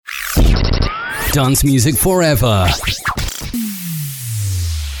Dance music forever.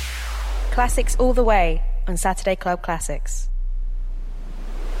 Classics all the way on Saturday Club Classics.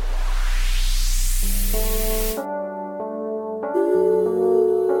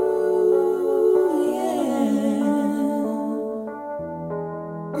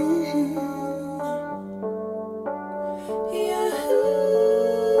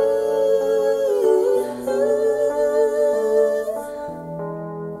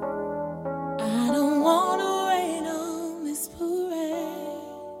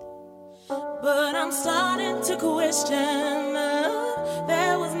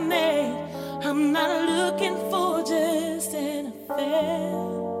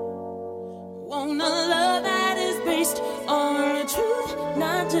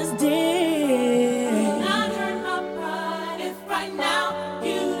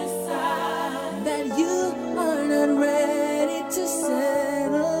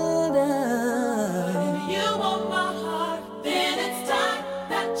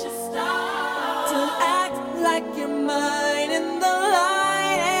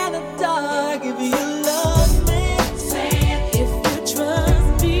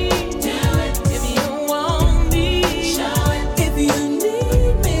 If you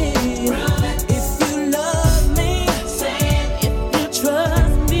need me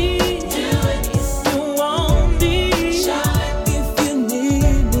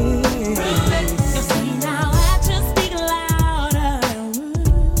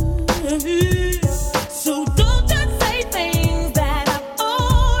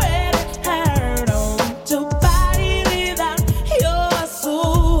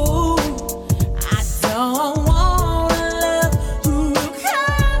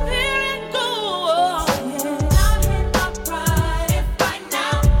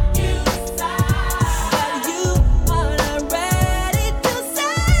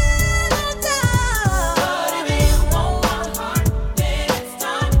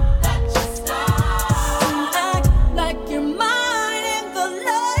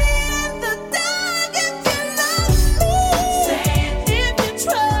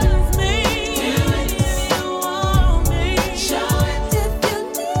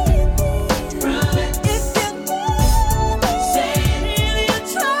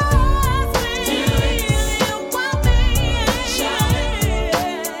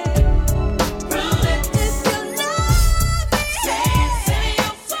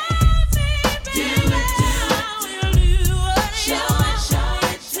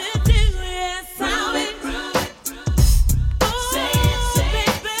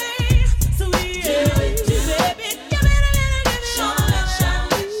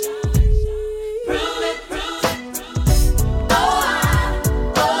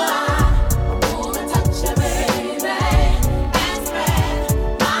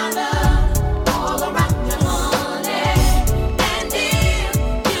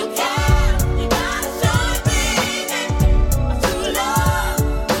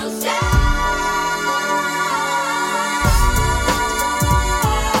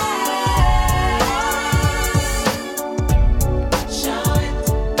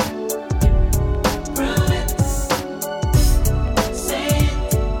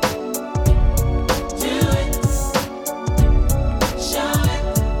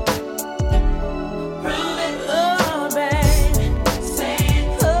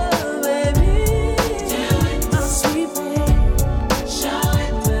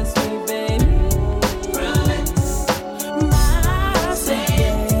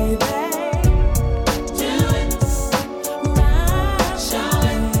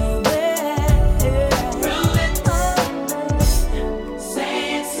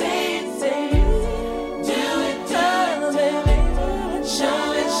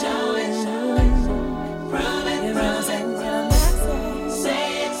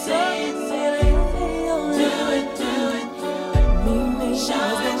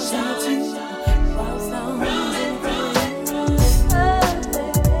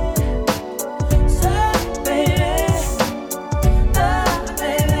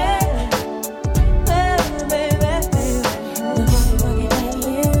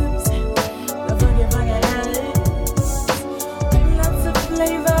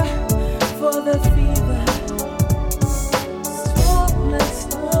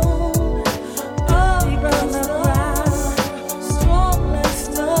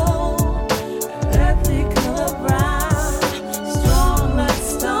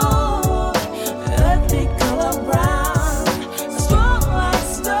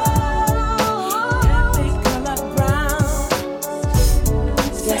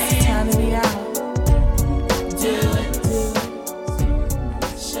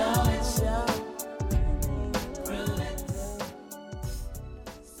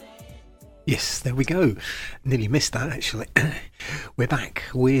Yes, there we go. Nearly missed that, actually. We're back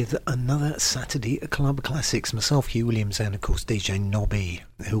with another Saturday Club Classics. Myself, Hugh Williams, and of course DJ Nobby,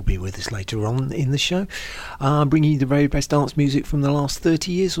 who'll be with us later on in the show. Bringing you the very best dance music from the last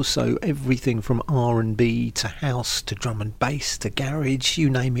 30 years or so. Everything from R&B to house to drum and bass to garage, you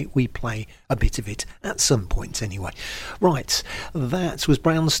name it, we play a bit of it at some point anyway. Right, that was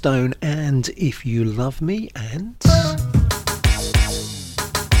Brownstone and If You Love Me, and...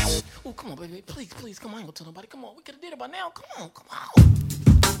 Oh, come on, baby. Please, come on. I ain't gonna tell nobody. Come on, we could have did it by now. Come on.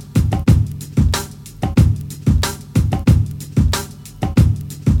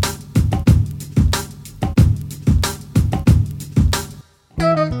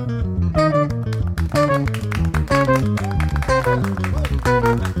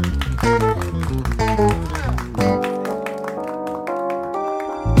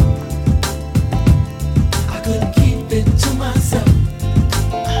 I couldn't keep it to myself.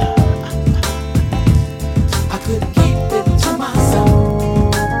 I couldn't keep it to myself.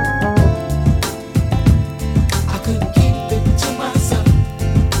 I couldn't keep it to myself.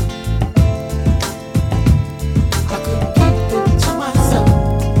 I couldn't keep it to myself.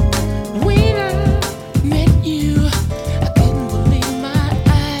 When I met you, I couldn't believe my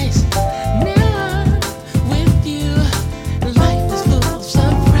eyes. Now I'm with you, life is full of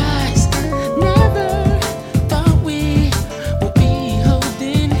surprise. Never thought we would be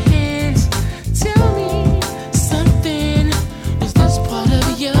holding hands. Tell me something, was this part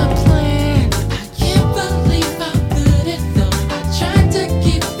of your plan? I can't believe how good it felt. I tried to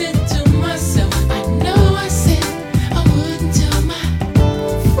keep it to myself. I know I said I wouldn't tell my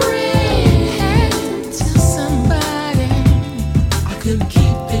friend, tell somebody. I couldn't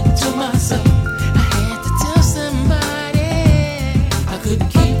keep it to myself. I had to tell somebody. I couldn't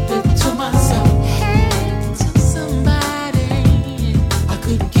keep it to myself. Had to tell somebody. I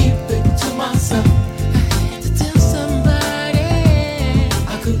couldn't keep it to myself. I had to tell somebody. I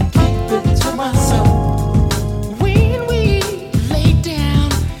couldn't keep it to myself. When we laid down,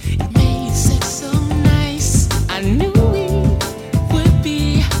 it made sex so nice. I knew we would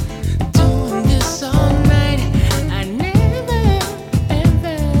be doing this all night. I never,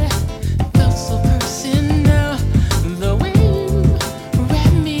 ever felt so personal. The way you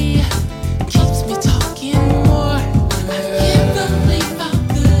wrap me keeps me talking more. I can't believe how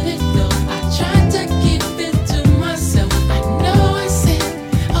good it felt. I tried to keep it to myself. I know I said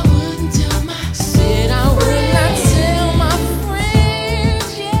I wouldn't tell my said I would not tell my friends.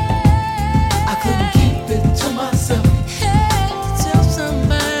 Yeah, I couldn't keep it to myself. Had to tell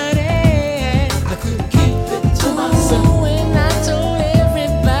somebody. I couldn't keep it to myself. When I told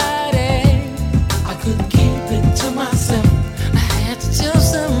everybody, I couldn't keep it to myself. I had to tell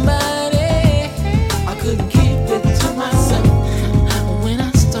somebody. I couldn't keep it to myself. When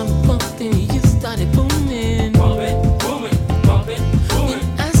I started bumping, you started booming. Bumping, booming, bumping, booming.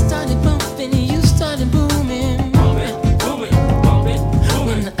 When I started bumping, you started booming. Bumping, booming, bumping, booming.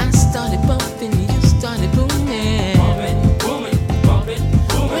 When I started bumping, you started booming. Bumping, booming, bumping,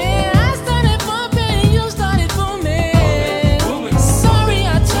 booming. When I started bumping, you started booming. Bumping, booming. Sorry,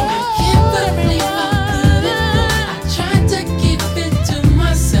 I told everybody. I tried to keep it to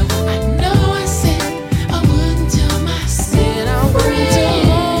myself. I know I said I wouldn't tell my said I wouldn't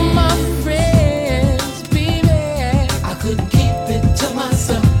tell all my friends, baby. I couldn't keep it to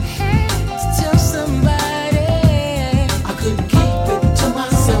myself. Had to tell somebody. I couldn't keep it to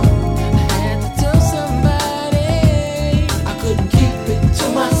myself. I had to tell somebody. I couldn't keep it to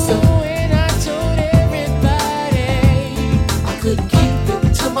myself. When I told everybody, I couldn't keep it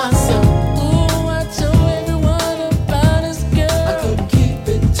to myself. Ooh, I told everyone about us, girl. I couldn't keep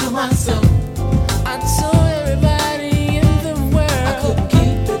it to myself. I told everybody in the world. I couldn't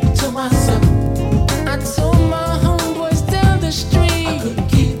keep it to myself. I told my homeboys down the street. I couldn't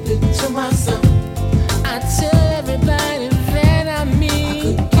keep it to myself. I tell everybody that I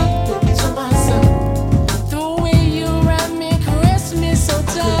meet. I couldn't keep it to myself. The way you wrap me, caress me so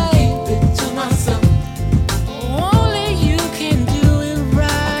tight. I couldn't keep it to myself. Only you can do it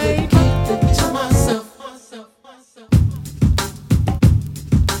right. I couldn't keep it to myself.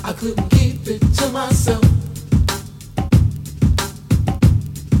 I couldn't keep it to myself.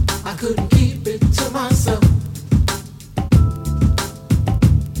 I couldn't keep it to myself.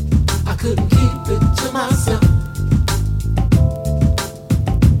 I couldn't keep it to myself.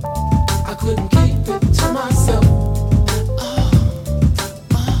 I couldn't keep it to myself.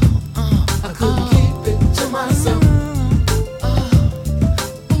 I couldn't keep it to myself.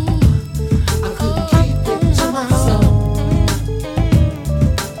 I couldn't keep it to myself.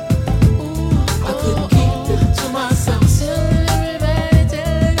 I couldn't keep it to myself. Tell everybody,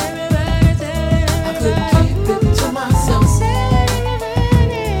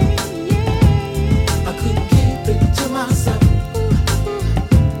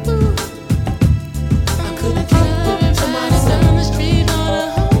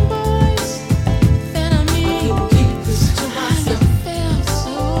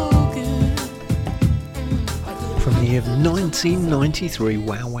 1993,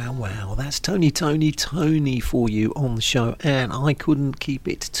 wow. That's Tony for you on the show, and I couldn't keep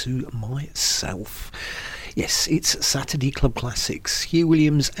it to myself. Yes, it's Saturday Club Classics. Hugh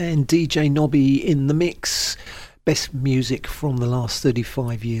Williams and DJ Nobby in the mix. Best music from the last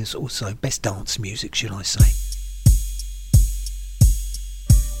 35 years or so. Best dance music, should I say.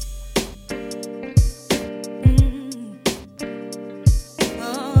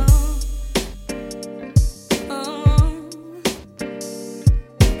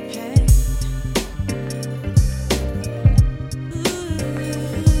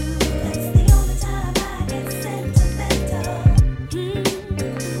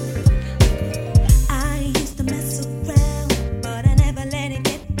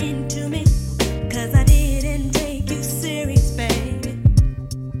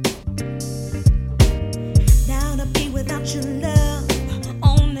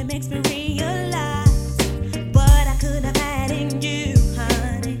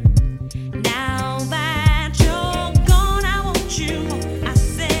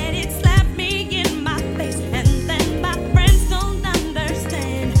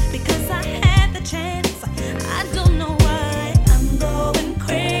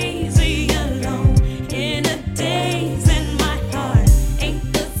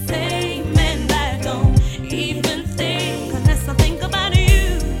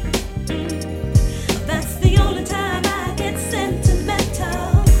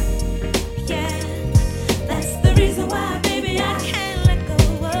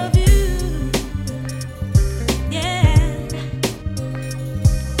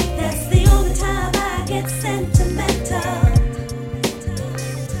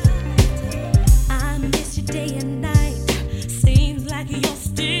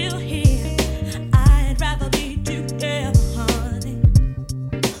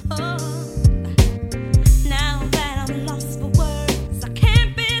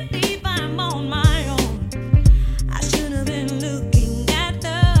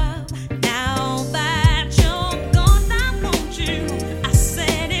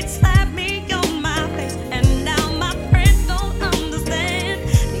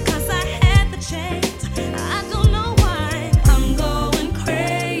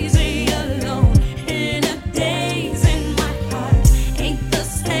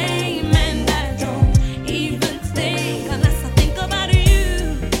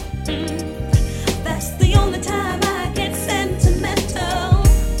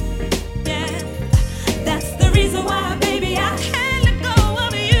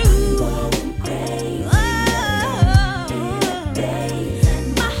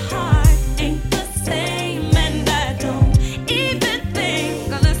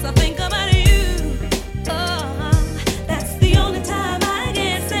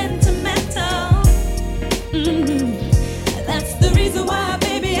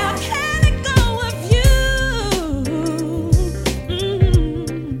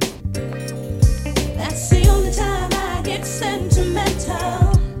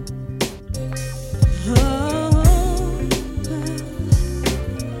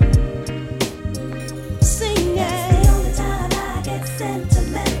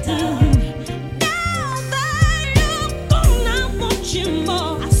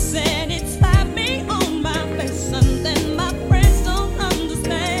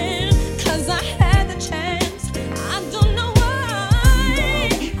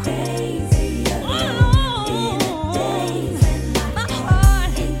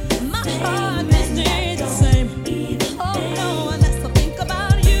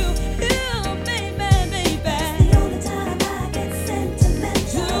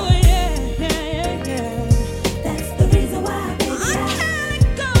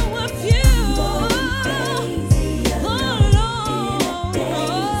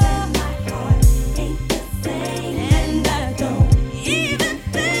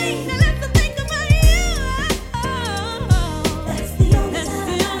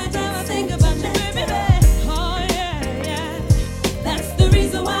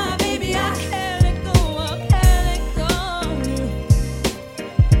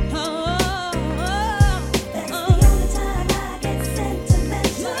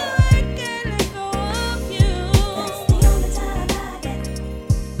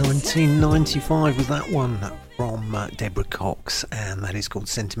 '95 with that one from Deborah Cox, and that is called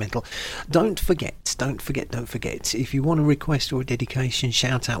Sentimental. Don't forget, if you want a request or a dedication,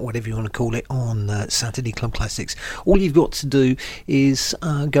 shout out, whatever you want to call it, on Saturday Club Classics, all you've got to do is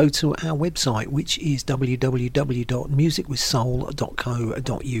go to our website, which is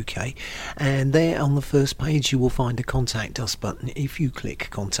www.musicwithsoul.co.uk, and there on the first page you will find a Contact Us button. If you click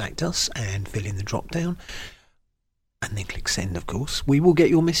Contact Us and fill in the drop down, and then click send, of course, we will get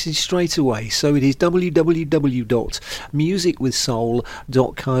your message straight away. So it is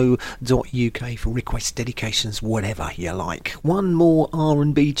www.musicwithsoul.co.uk for requests, dedications, whatever you like. One more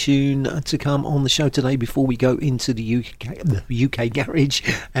R&B tune to come on the show today before we go into the UK garage,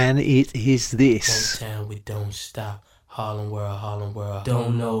 and it is this. Hometown, we don't stop. Harlem World,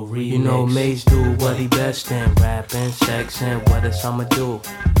 don't know remix. You know Maze do what he best in, rapping, sexing, what else I'ma do?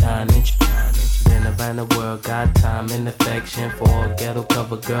 9-inch, been around the world, got time and affection for all ghetto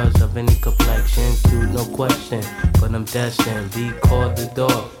cover girls of any complexion. Cute, no question, but I'm destined, be called the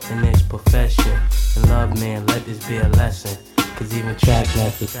dog in this profession. And love, man, let this be a lesson, cause even track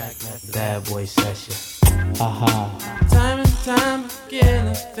method, bad boy session. Aha. Time and time again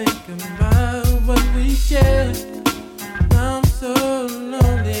I think about what we shared. I'm so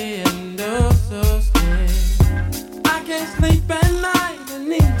lonely and oh so scared. I can't sleep at night, I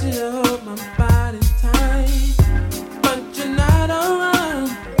need you to hold my body tight. But you're not around,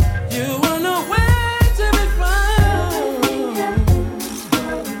 you were nowhere to be found.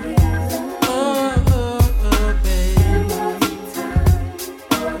 Oh, baby.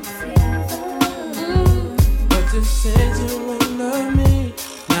 But you said you would love me,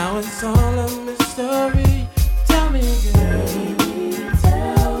 now it's all a mystery. Tell me, girl.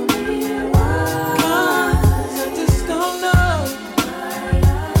 Tell me why. 'Cause I just don't know why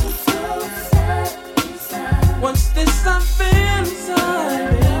I'm so sad inside. What's this I feel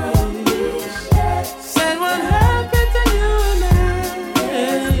inside, baby? Said what happened to you now?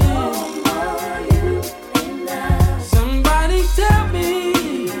 There's no more you and I. Somebody tell me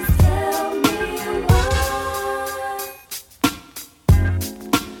why.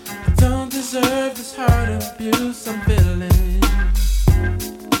 I don't deserve this heart abuse I'm feeling.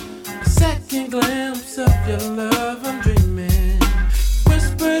 A second glimpse of your love I'm dreaming.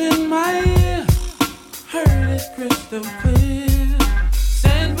 Whispered in my ear, heard it crystal clear.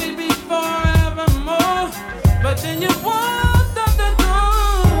 Said we'd be forevermore, but then you walked out the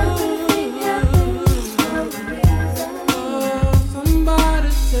door. Oh, somebody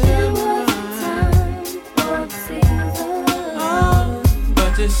tell me why. Oh,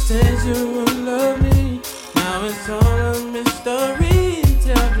 but you said you would love me, now it's all a mystery.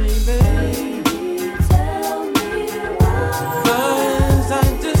 Tell me, baby, tell me why. 'Cause I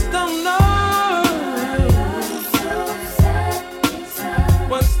just don't know. I'm so sad inside.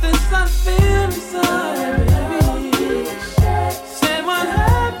 What's this I feel inside, baby? Say what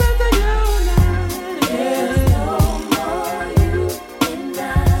happened to you now? There's no more you and I.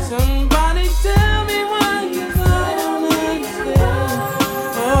 Somebody tell me why, 'cause I don't understand.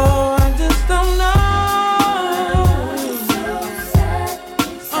 Oh, I just don't know.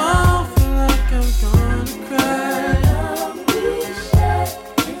 Oh, I feel like I'm gonna cry.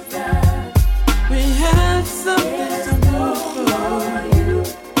 We had something so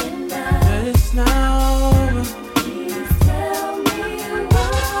beautiful, but it's now over.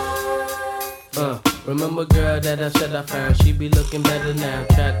 Remember girl that I said I found, she be looking better now.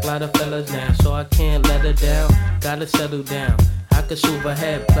 Track a lot of fellas now, so I can't let her down. Gotta settle down. I could soothe her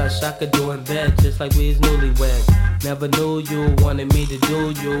head, plus I could do in bed just like we is newlyweds. Never knew you wanted me to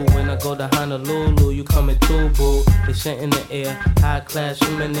do you. When I go to Honolulu, you coming too, boo. The scent in the air, high class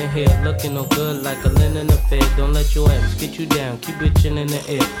women in here, looking no good like a linen affair. Don't let your ex get you down, keep your chin in the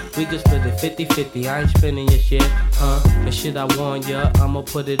air. We can split it 50-50, I ain't spending your shit, huh? And shit I warn ya, I'ma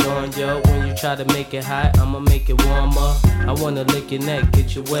put it on ya. When you try to make it hot, I'ma make it warmer. I wanna lick your neck,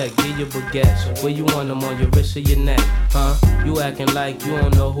 get you wet, give you baguettes. Where you want them, on your wrist or your neck, huh? You acting like you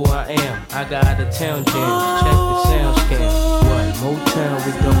don't know who I am. I got out of town jams, check the sound scan. What? Motown,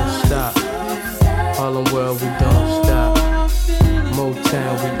 we don't stop. Harlem World, we don't stop.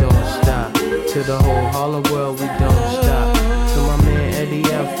 Motown, we don't stop. To the whole Harlem World, we don't stop. To my man Eddie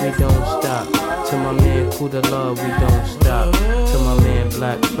F, we don't stop. To my man Kuda Love, we don't stop. To my man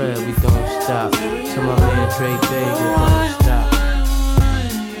Black Fred, we don't stop. To my man Dre Bay, we don't stop.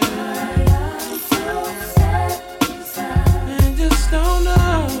 And just don't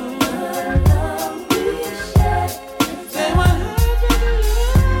know. Say what happened to you.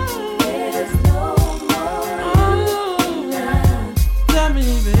 There's no more. Tell me,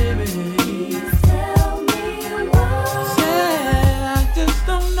 baby. Tell me why. Said I just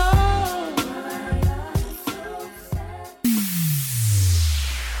don't know.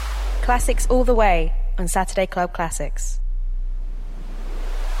 Classics all the way on Saturday Club Classics.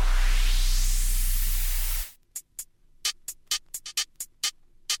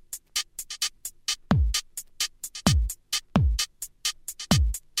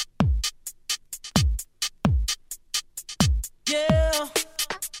 Yeah,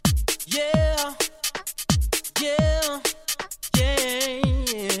 yeah,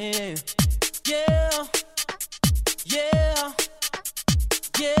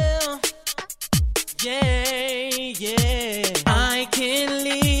 I can't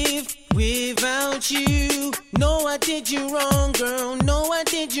live without you. No, I did you wrong, girl. No, I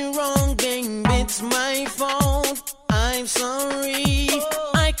did you wrong, babe. It's my fault. I'm sorry.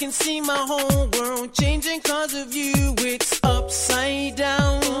 I can see my whole world changing cause of you. It's upside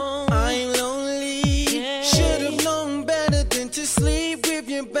down. I'm lonely. Should have known better than to sleep with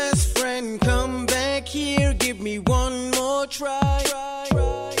your best friend. Come back here, give me one more try.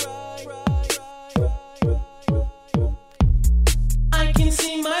 I can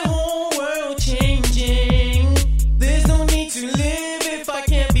see my whole world changing. There's no need to live if I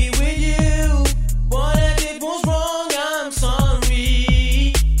can't be with you. What I did was wrong, I'm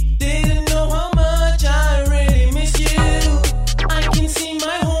sorry. Didn't know how much I really miss you. I can see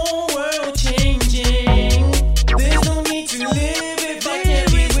my whole world changing. There's no need to live if I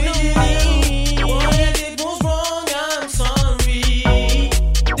can't be with you. What I did was wrong, I'm sorry.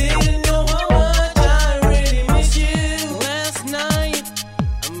 Didn't know how much I really miss you. Last night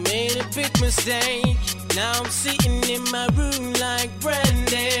I made a big mistake. Now I'm sitting in my room like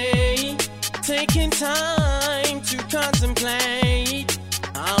Brandy, taking time to contemplate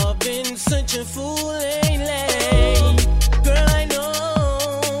how I've been such a fool lately. Girl, I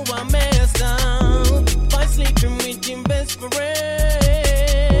know I messed up by sleeping with your best friend.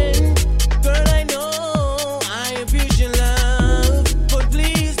 Girl, I know I abused your love, but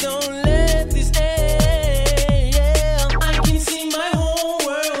please don't let this end. I can see my whole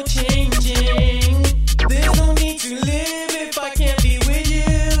world changing. There's no need to live if I can't be with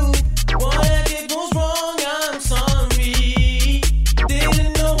you. What I did was wrong, I'm sorry.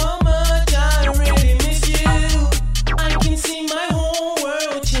 Didn't know how much I really miss you. I can see my whole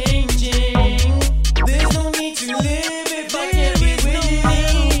world changing. There's no need to live if I can't be with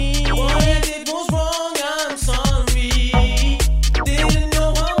you. What I did was wrong, I'm sorry. Didn't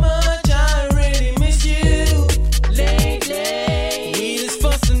know how much I really miss you. Lately, we just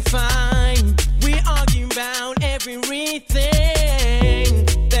fuss and fight. We argue about everything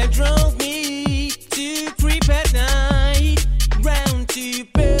that drove me to creep at night. Round to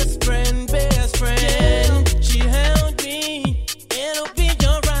best friend, best friend. She held me, it'll be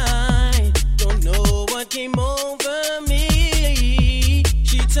alright. Don't know what came over me.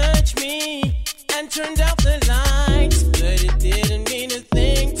 She touched me and turned off the lights, but it didn't mean a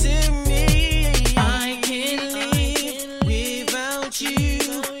thing to me. I can't live without you.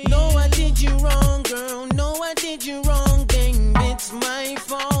 No, I did you wrong, girl. No, I did you wrong, babe. It's my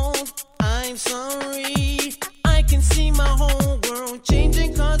fault. I'm sorry. I can see my whole world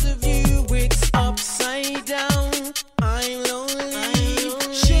changing cause of you. It's upside down. I'm lonely.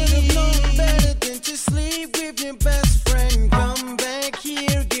 Should have known better than to sleep with your best friend. Come back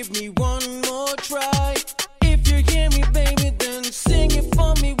here, give me one more try. If you hear me, baby, then sing it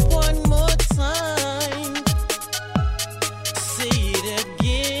for me one more time. Say it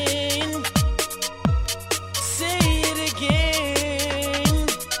again. Say it again.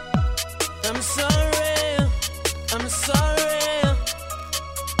 I'm sorry. I'm sorry.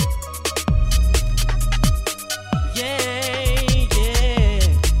 Yeah, yeah.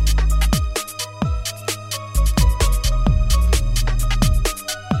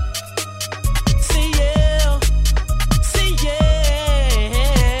 Say yeah. Say yeah.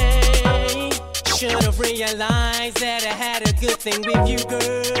 Should have realized that I had a good thing with you,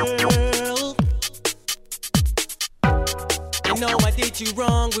 girl. I know I did you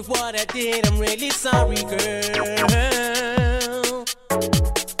wrong with what I did. I'm really sorry, girl.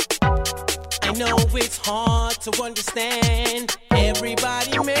 I know it's hard to understand.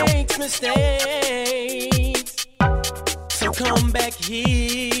 Everybody makes mistakes. So come back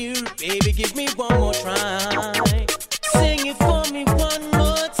here, baby, give me one more try. Sing it for me one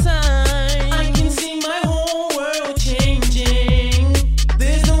more time. I can see my whole world changing.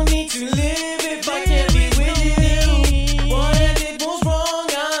 There's no need to live if I can't be with you. What I did was wrong,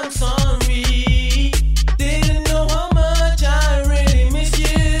 I'm sorry. Didn't know how much I really miss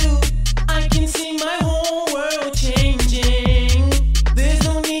you. I can see my whole world changing. There's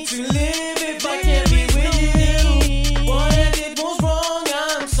no need to live if I can't be with you. What I did was wrong,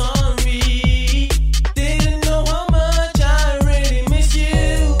 I'm sorry. Didn't know how much I really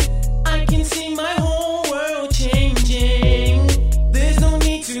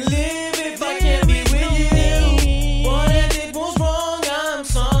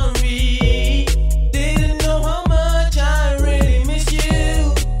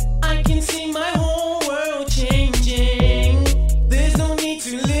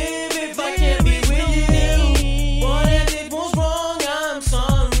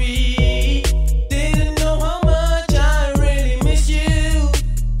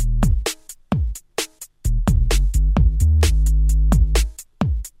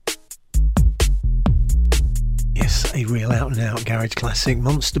classic,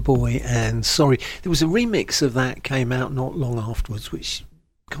 Monster Boy and Sorry. There was a remix of that came out not long afterwards, which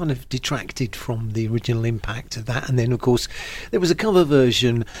kind of detracted from the original impact of that. And then, of course, there was a cover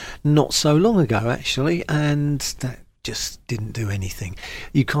version not so long ago, actually, and that just didn't do anything.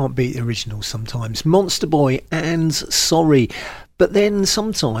 You can't beat the original sometimes. Monster Boy and Sorry. But then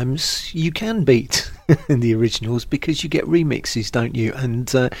sometimes you can beat the originals because you get remixes, don't you? And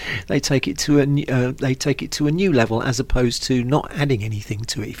they take it to a new level as opposed to not adding anything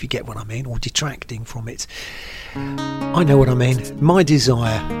to it, if you get what I mean, or detracting from it. I know what I mean. My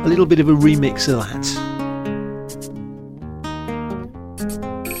Desire, a little bit of a remix of that.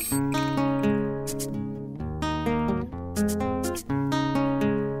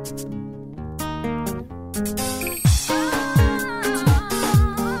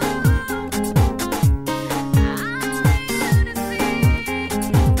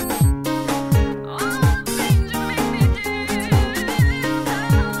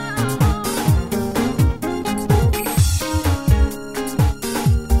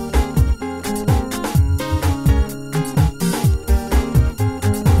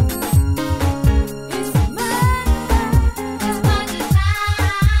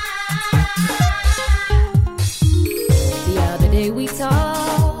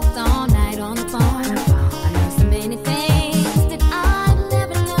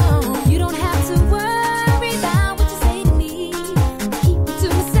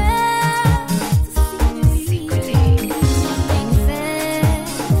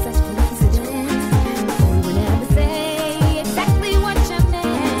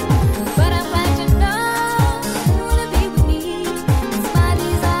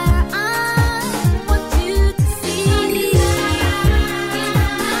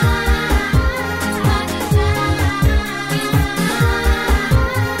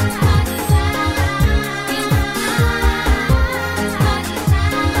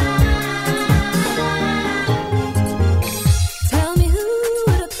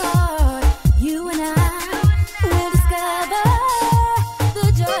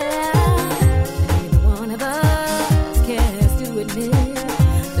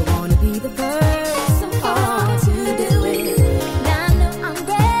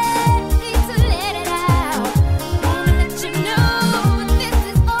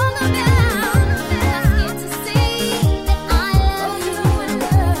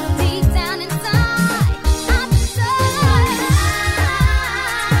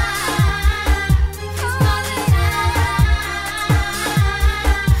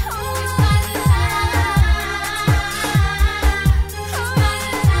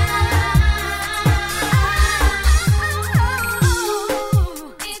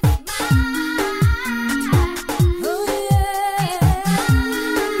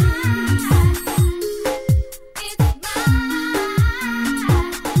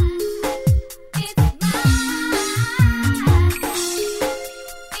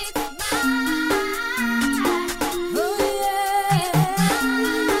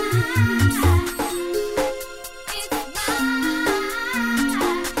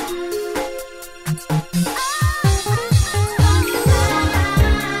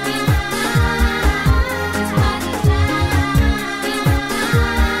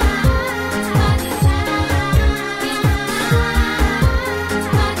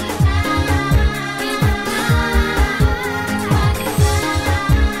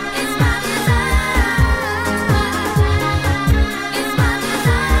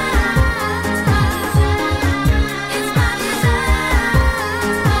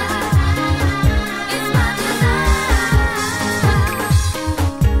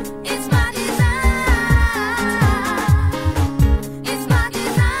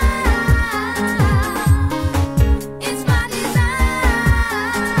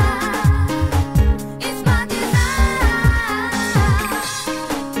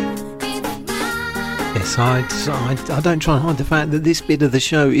 I don't try and hide the fact that this bit of the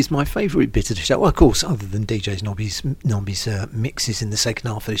show is my favourite bit of the show. Well, of course, other than DJ's Nobby's mixes in the second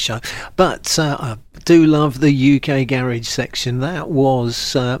half of the show. But I do love the UK Garage section. That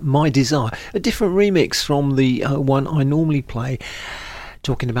was My Desire, a different remix from the one I normally play.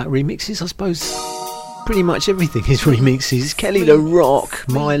 Talking about remixes, I suppose pretty much everything is remixes. Kelly the Rock,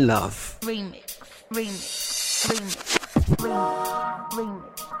 My Love. Remix.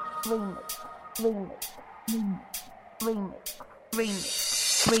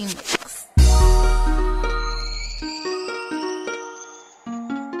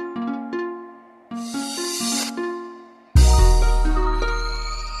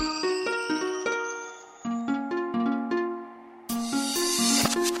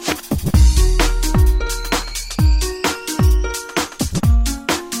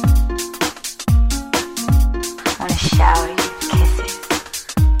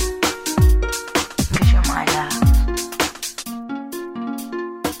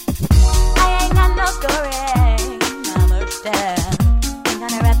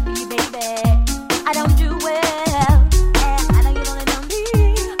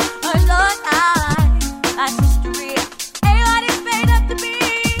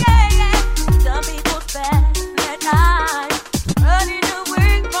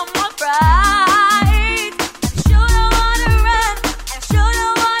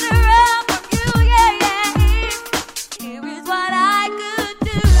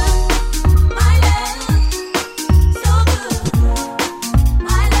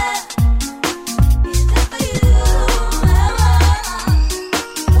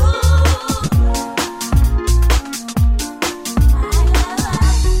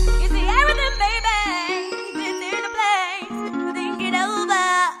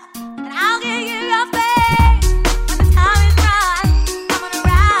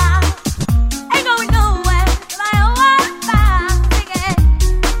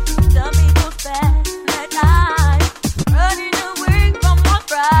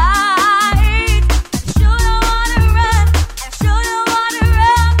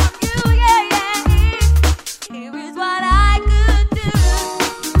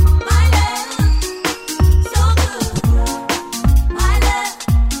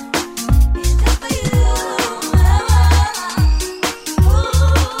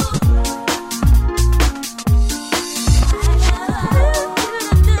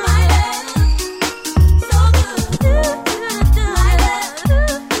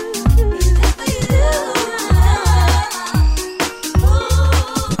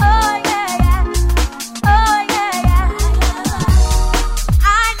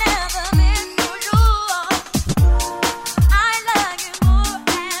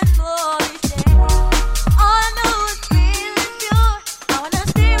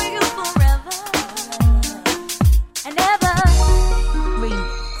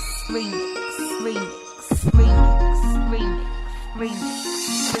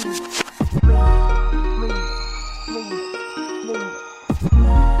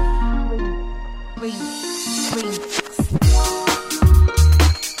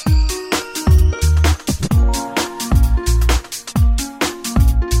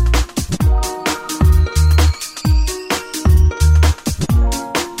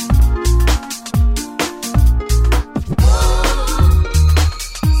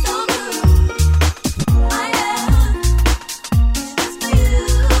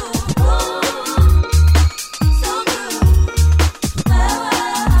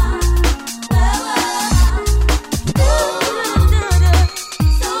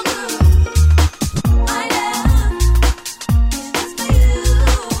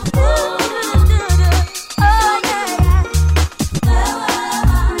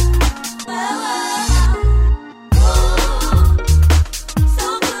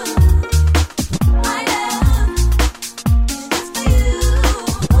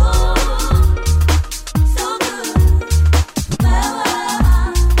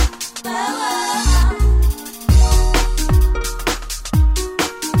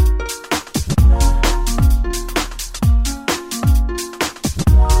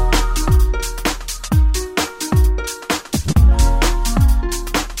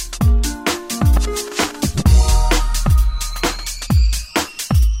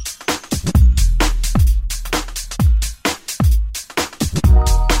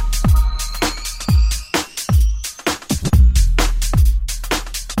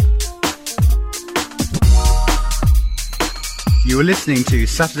 You are listening to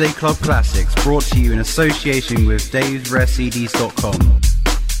Saturday Club Classics, brought to you in association with Dave'sRareCDs.com.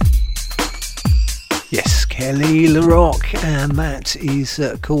 Yes, Kelly LaRock, and that is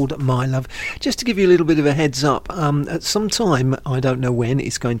called My Love. Just to give you a little bit of a heads up, at some time, I don't know when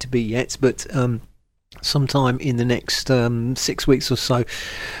it's going to be yet, but sometime in the next 6 weeks or so,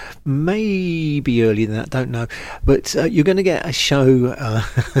 maybe earlier than that, don't know, but you're going to get a show,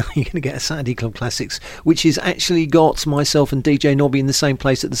 you're going to get a Saturday Club Classics, which is actually got myself and DJ Nobby in the same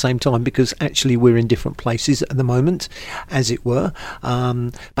place at the same time, because actually we're in different places at the moment, as it were,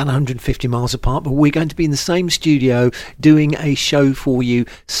 about 150 miles apart, but we're going to be in the same studio doing a show for you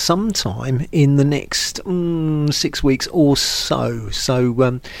sometime in the next 6 weeks or so.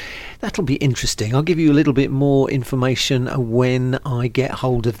 That'll be interesting. I'll give you a little bit more information when I get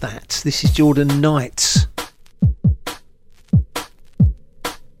hold of that. This is Jordan Knight.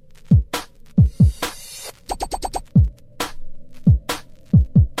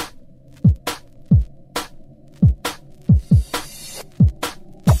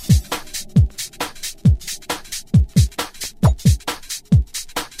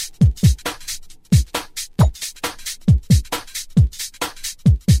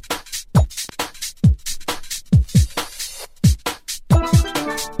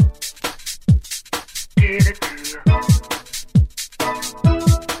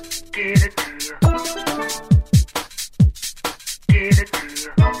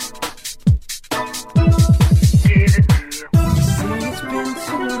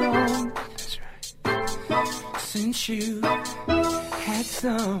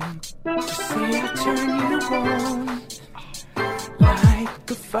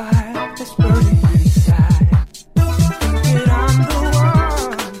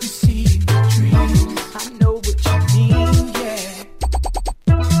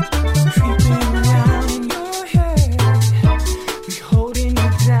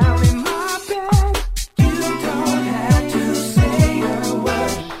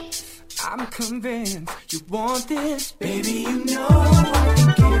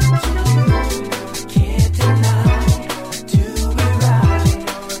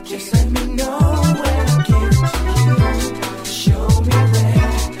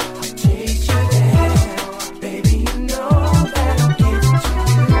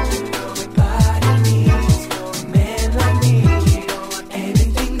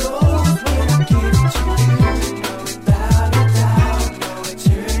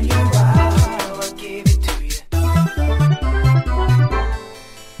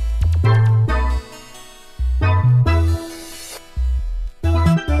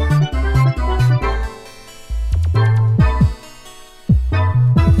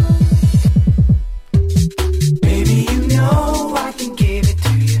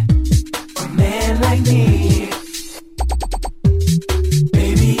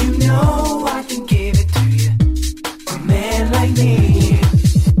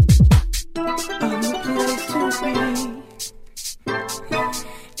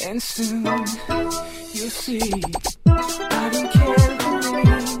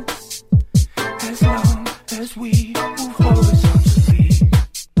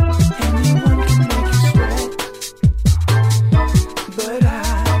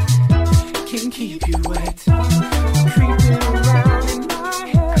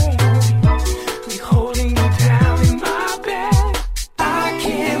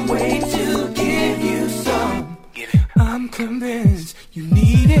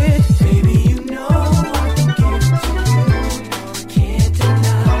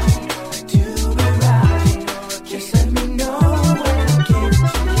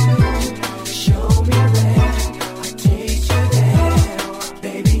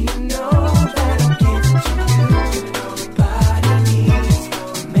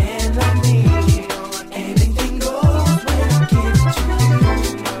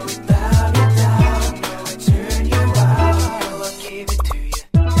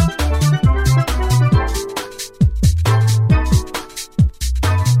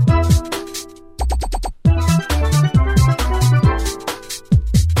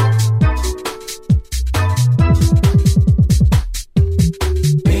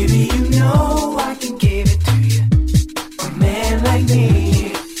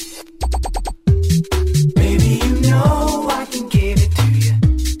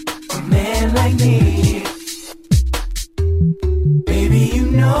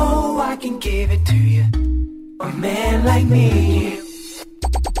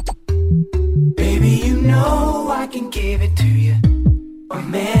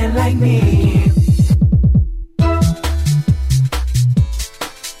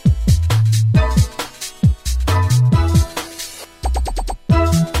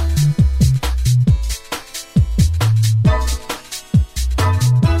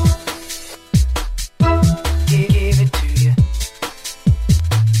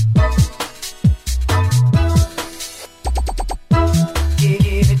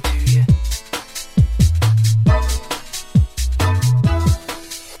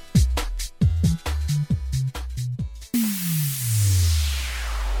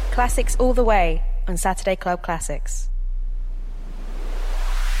 Classics all the way on Saturday Club Classics.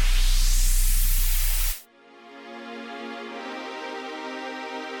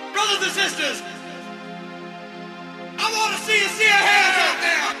 Brothers and sisters, I want to see your hands out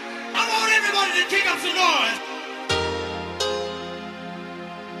there. I want everybody to kick up some noise.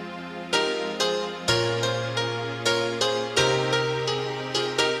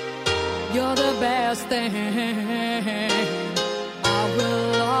 You're the best thing. I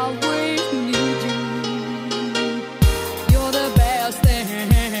will always need you. You're the best thing.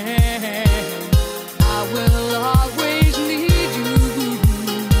 I will always need you.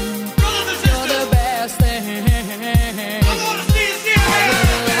 Brothers and sisters, You're the best thing. I want to see your hands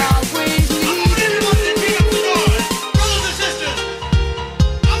out there. Always I need want everybody to kick up some noise. Brothers and sisters,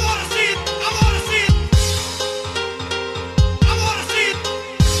 I want to see it. I want to see it. I want to see it.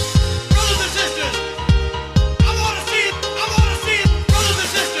 Brothers and sisters, I want to see it. I want to see it. Brothers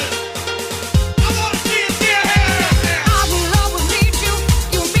and sisters, I want to see your hands out there. I will always need you.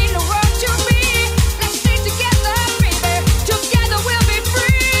 You mean the world to me. Let's stay together, baby. Together we'll be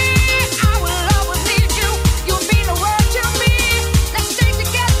free. I will always need you. You mean the world to me. Let's stay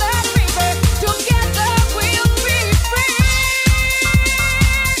together, baby. Together we'll be free.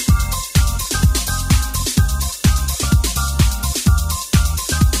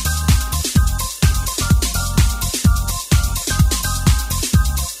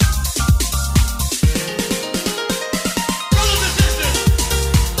 Brothers and sisters,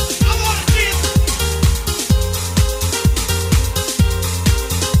 I want to see it.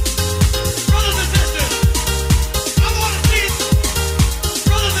 Brothers and sisters, I want to see it.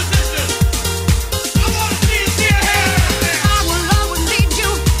 Brothers and sisters, I want to see your hands out there. I will always need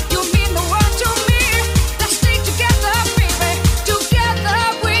you. You mean the world to me. Let's stay together, baby. Together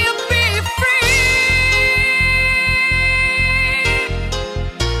we'll be free.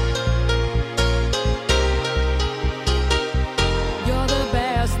 You're the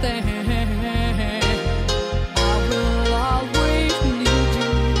best thing. I will always need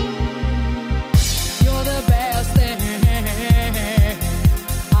you. You're the best thing.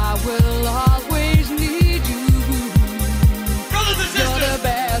 I will always need you. Brothers and You're the sisters,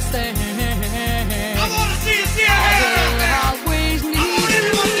 best thing. I want to see your hands out there. Always I need want you.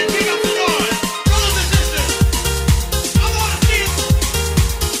 everybody to kick up some noise. Brothers and sisters, I want to see it.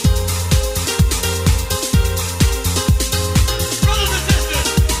 Brothers and sisters,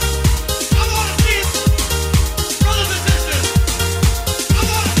 I want to see it. Brothers and sisters, I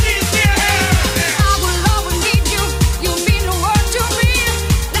want to see your hands out there. I will always need you. You mean the world to me.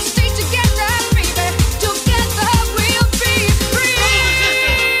 Let's stay together, baby. Together we'll be free. Brothers and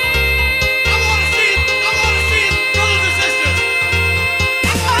sisters, I want to see it. I want to see it. Brothers and sisters,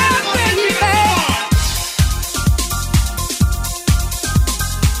 I want everybody to kick up some noise.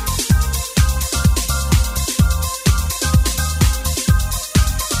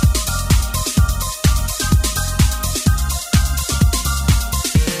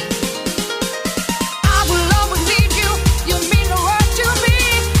 I will always need you. You mean the world to me.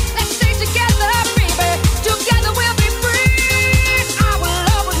 Let's stay together, baby. Together we'll be free. I will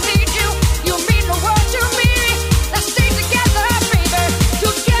always need you. You mean the world to me. Let's stay together, baby.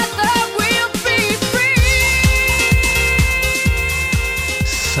 Together we'll be free.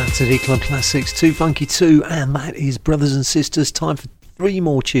 Saturday Club Classics 2Funky 2, and that is Brothers and Sisters. Time for 3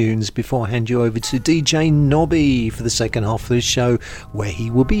 more tunes before I hand you over to DJ Nobby for the second half of the show, where he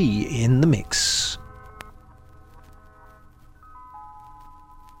will be in the mix.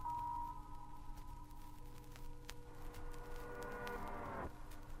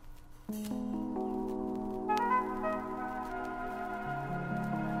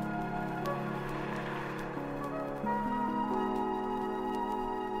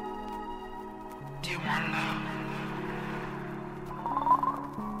 Do you want love?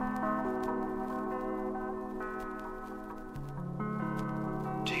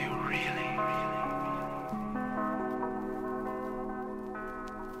 Do you really?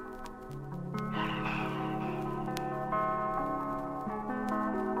 Want love?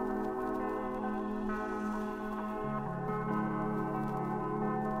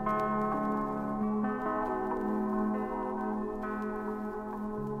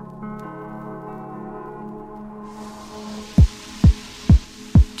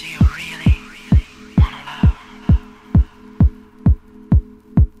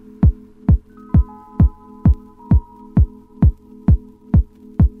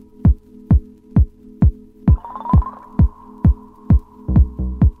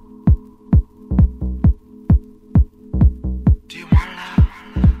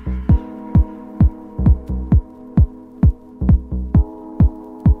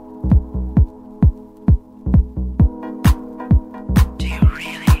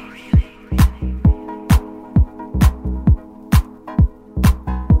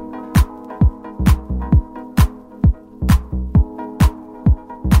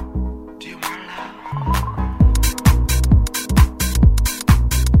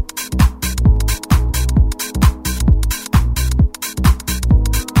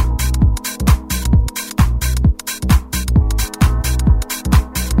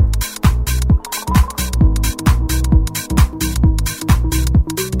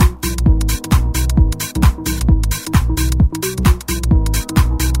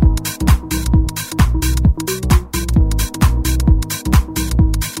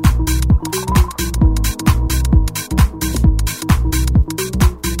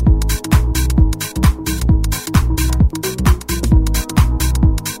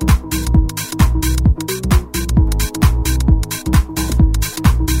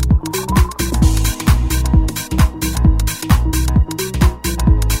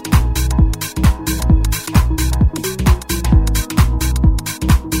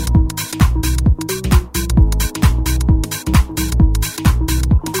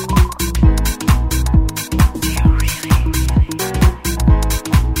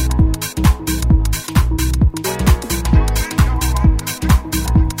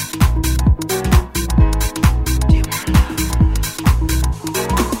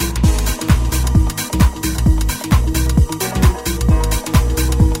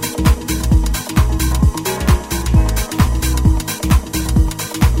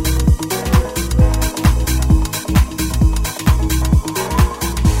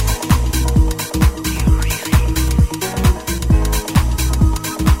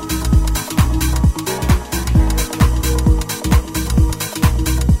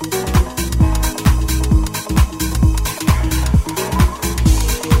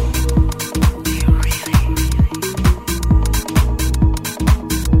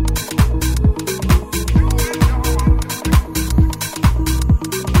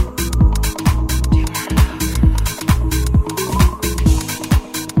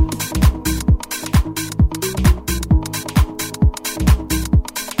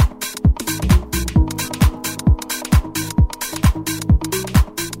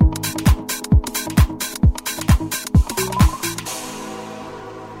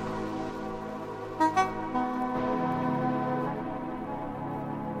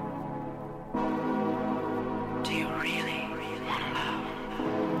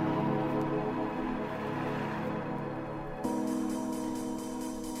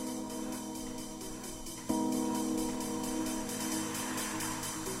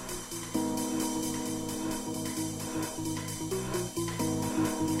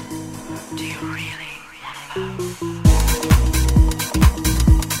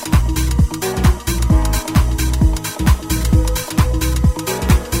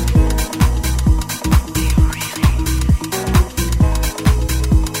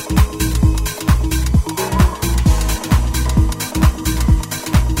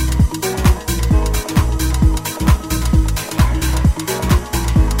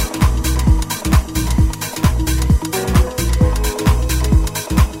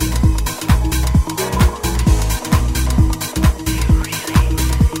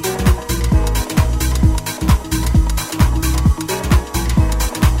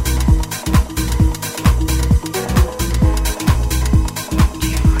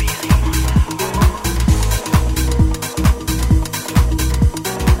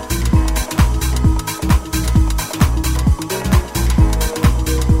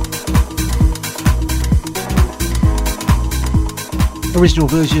 Original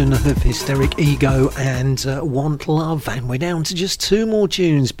version of Hysteric Ego and Want Love, and we're down to just two more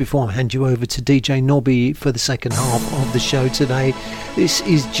tunes before I hand you over to DJ Nobby for the second half of the show today. This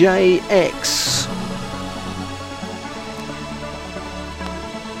is JX.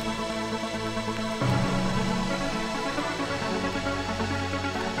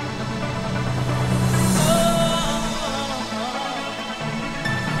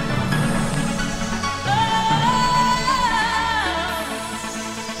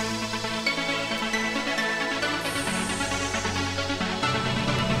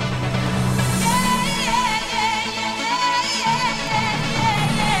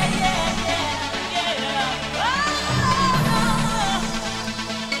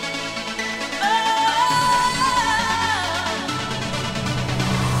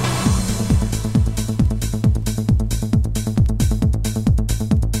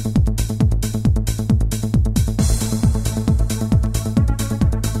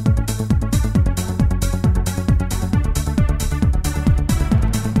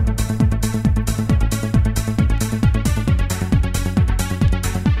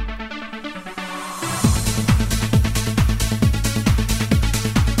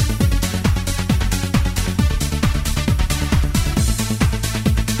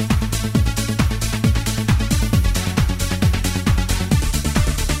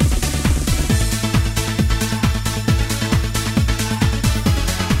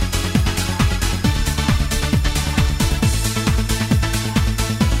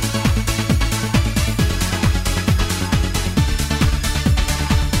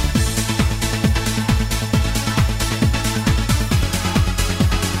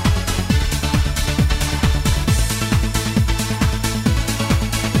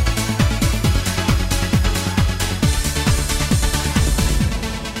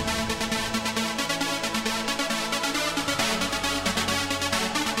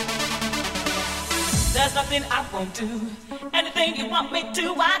 There's nothing I won't do. Anything you want me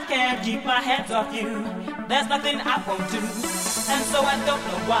to, I can't keep my hands off you. There's nothing I won't do, and so I don't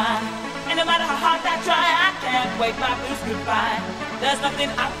know why. And no matter how hard I try, I can't wave my blues goodbye. There's nothing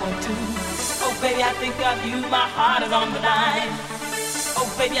I won't do. Oh baby, I think of you, my heart is on the line. Oh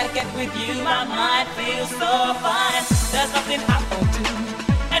baby, I get with you, my mind feels so fine. There's nothing I won't do.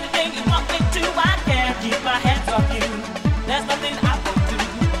 Anything you want me to, I can't keep my hands off you. There's nothing I won't do.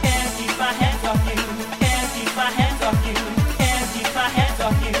 Can't keep my hands off you. Can't keep my hands off you. Can't keep my hands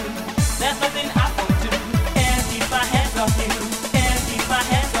off you. There's nothing I won't do. Can't keep my hands off you. Can't keep my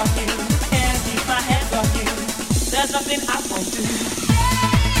hands off you. Can't keep my hands off you. There's nothing I won't do.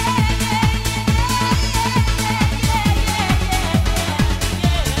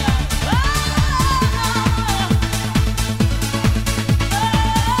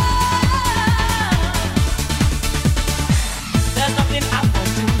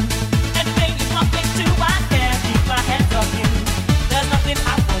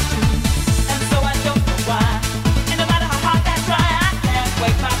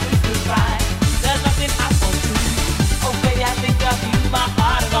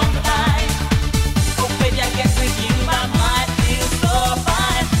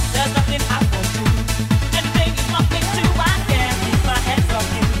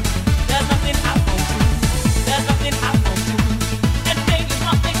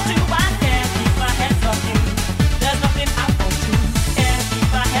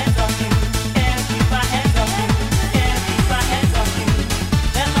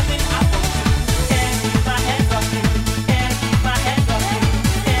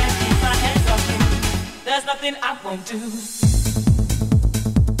 I won't do.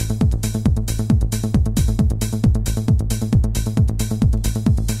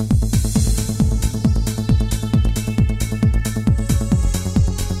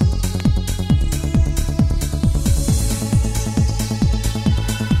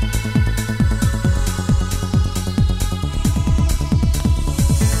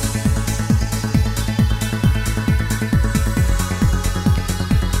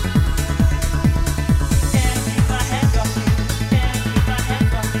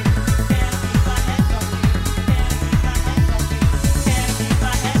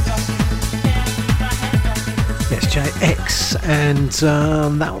 And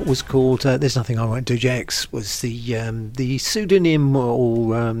that was called There's Nothing I Won't Do, Jax, was the pseudonym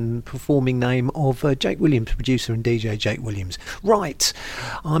or performing name of Jake Williams, producer and DJ Jake Williams. Right,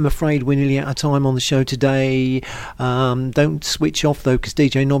 I'm afraid we're nearly out of time on the show today. Don't switch off though, because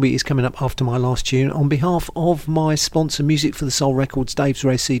DJ Nobby is coming up after my last tune. On behalf of my sponsor, Music for the Soul Records,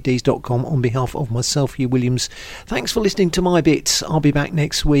 davesrarecds.com, on behalf of myself, Hugh Williams, thanks for listening to my bits. I'll be back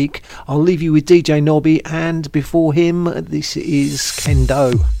next week. I'll leave you with DJ Nobby, and before him, this is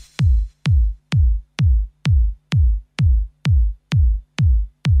Kendo.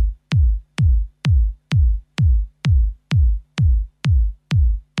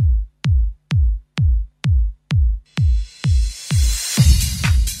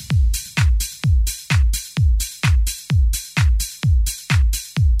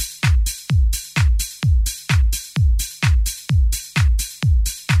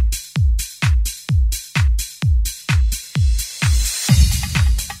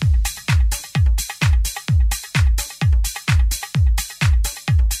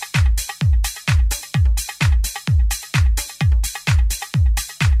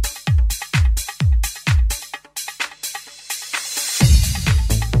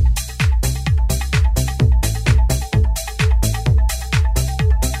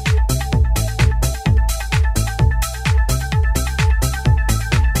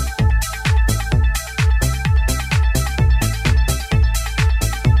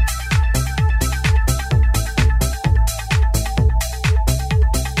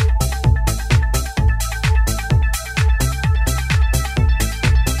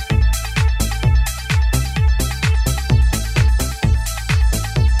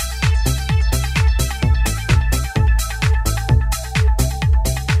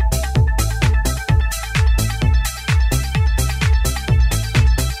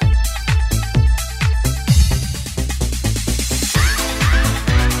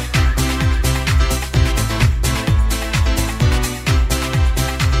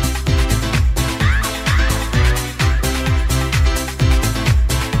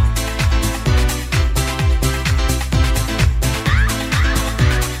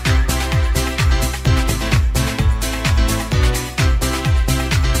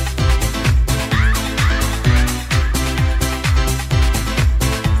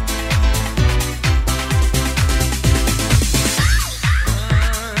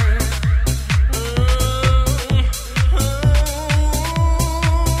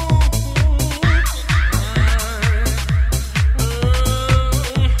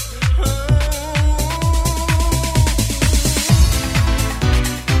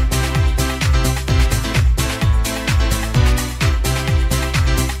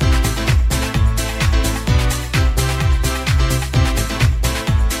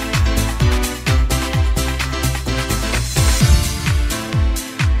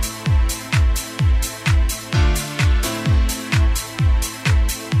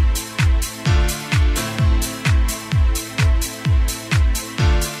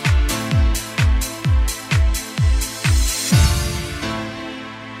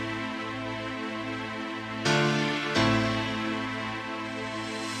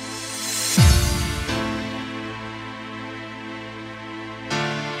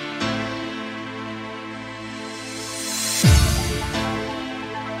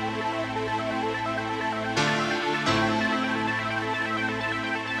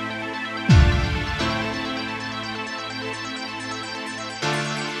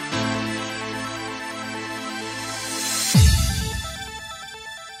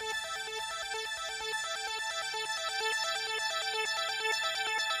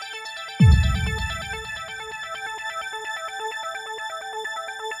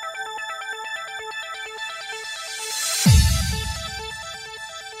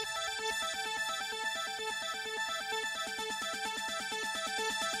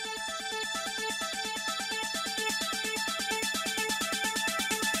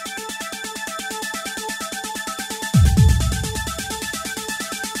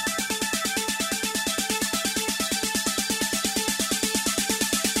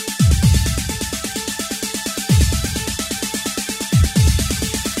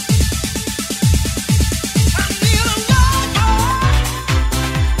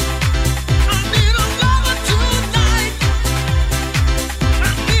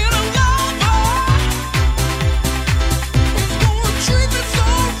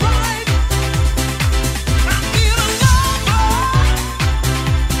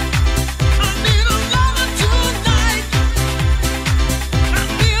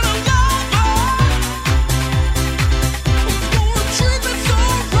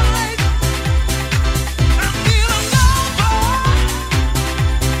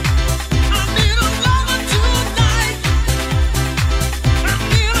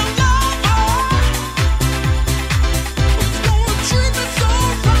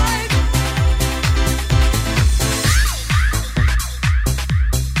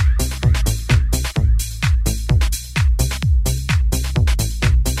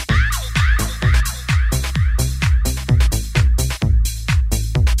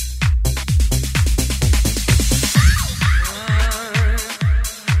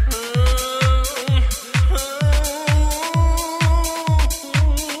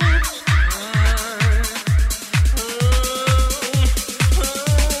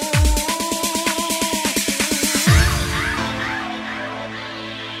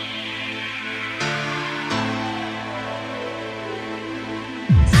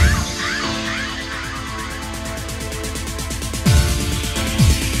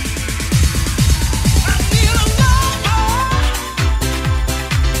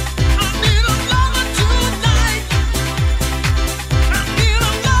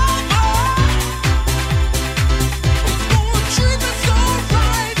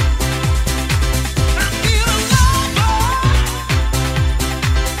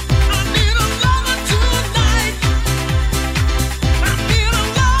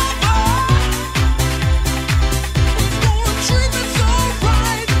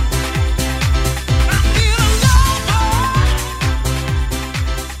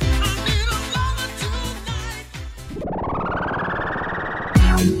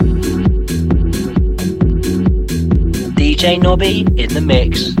 DJ Nobby in the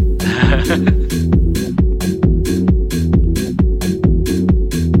mix.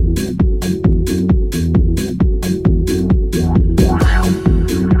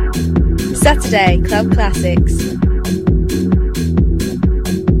 Saturday Club Classics.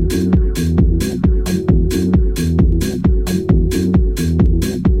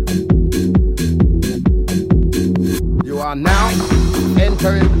 You are now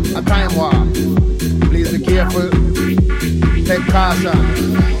entering a time warp. Please be careful. Take caution.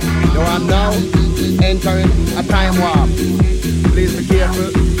 You are now entering a time warp. Please be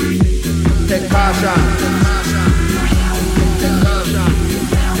careful. Take caution. Take caution.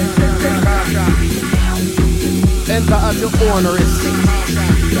 Enter at your own risk.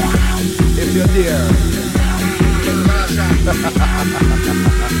 If you dare.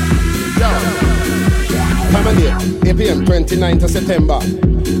 Time of day, 8 p.m. 29th of September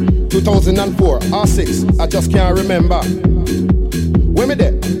 2004 or 6, I just can't remember. Where me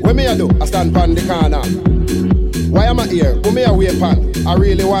there? Where me I do? I stand pan the corner. Why am I here? Who me I wait pan? I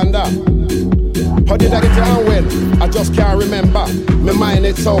really wonder. How did I get here and when? I just can't remember. My mind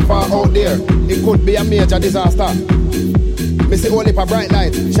is so far out there. It could be a major disaster. Me see only a bright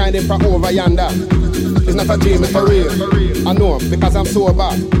light shining from over yonder. It's not a dream, it's for real. I know because I'm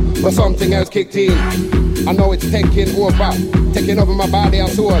sober, but something else kicked in. I know it's taking over my body and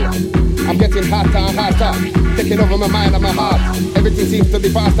soul. I'm getting hotter and hotter, taking over my mind and my heart. Everything seems to be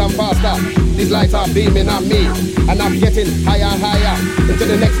faster and faster. These lights are beaming at me, and I'm getting higher and higher into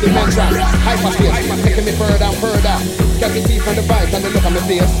the next dimension. Hyperspace, taking me further and further. Can't you see from the vibes and the look on my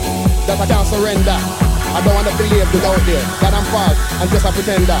face that I can't surrender? I don't want to believe without there that I'm false and just a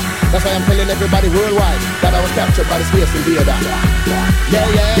pretender. That's why I'm telling everybody worldwide that I was captured by the space invader. Yeah,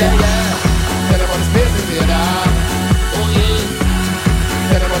 yeah, yeah, yeah. Tell them about the space invader. Oh yeah.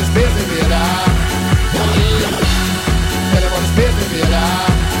 Tell them about the space invader. Oh yeah. Tell them about the space invader.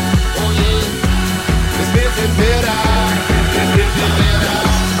 Oh yeah. The space invader. The space invader.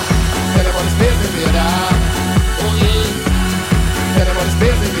 Tell them about the space invader. Oh yeah. Tell them about the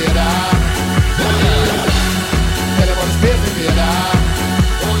space invader. Oh yeah. Tell them about the space invader.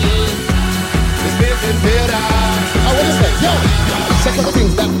 Oh yeah. The space invader. I want to say, yo. Check out the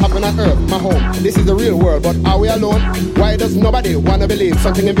things that happen on Earth, my home. This is the real world, but are we alone? Why does nobody wanna believe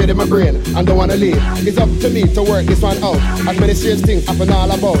something invaded my brain and don't wanna leave? It's up to me to work this one out. As many strange things happen all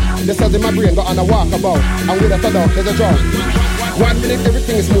about. The cells in my brain go on a walkabout, and without a doubt, there's a drought. 1 minute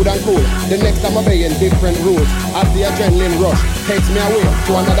everything is smooth and cool. The next I'm obeying different rules. As the adrenaline rush takes me away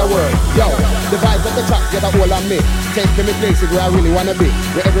to another world. Yo, the vibes of the track get a hold on me. Taking me places where I really wanna be.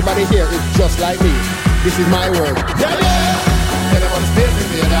 Where everybody here is just like me. This is my world. Yeah, yeah. Tell them about the space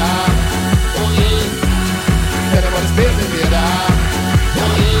invader. Oh yeah. Tell them about the space invader. Oh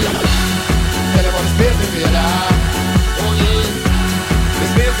yeah. Tell them about the space invader. Oh yeah. The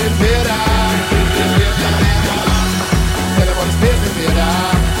space invader. Tell them about the space invader.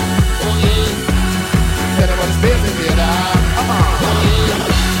 Oh yeah. Tell them about the space invader. Oh yeah.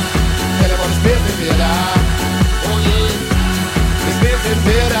 Tell them about the space invader. Oh yeah. The space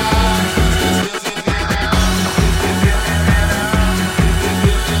invader.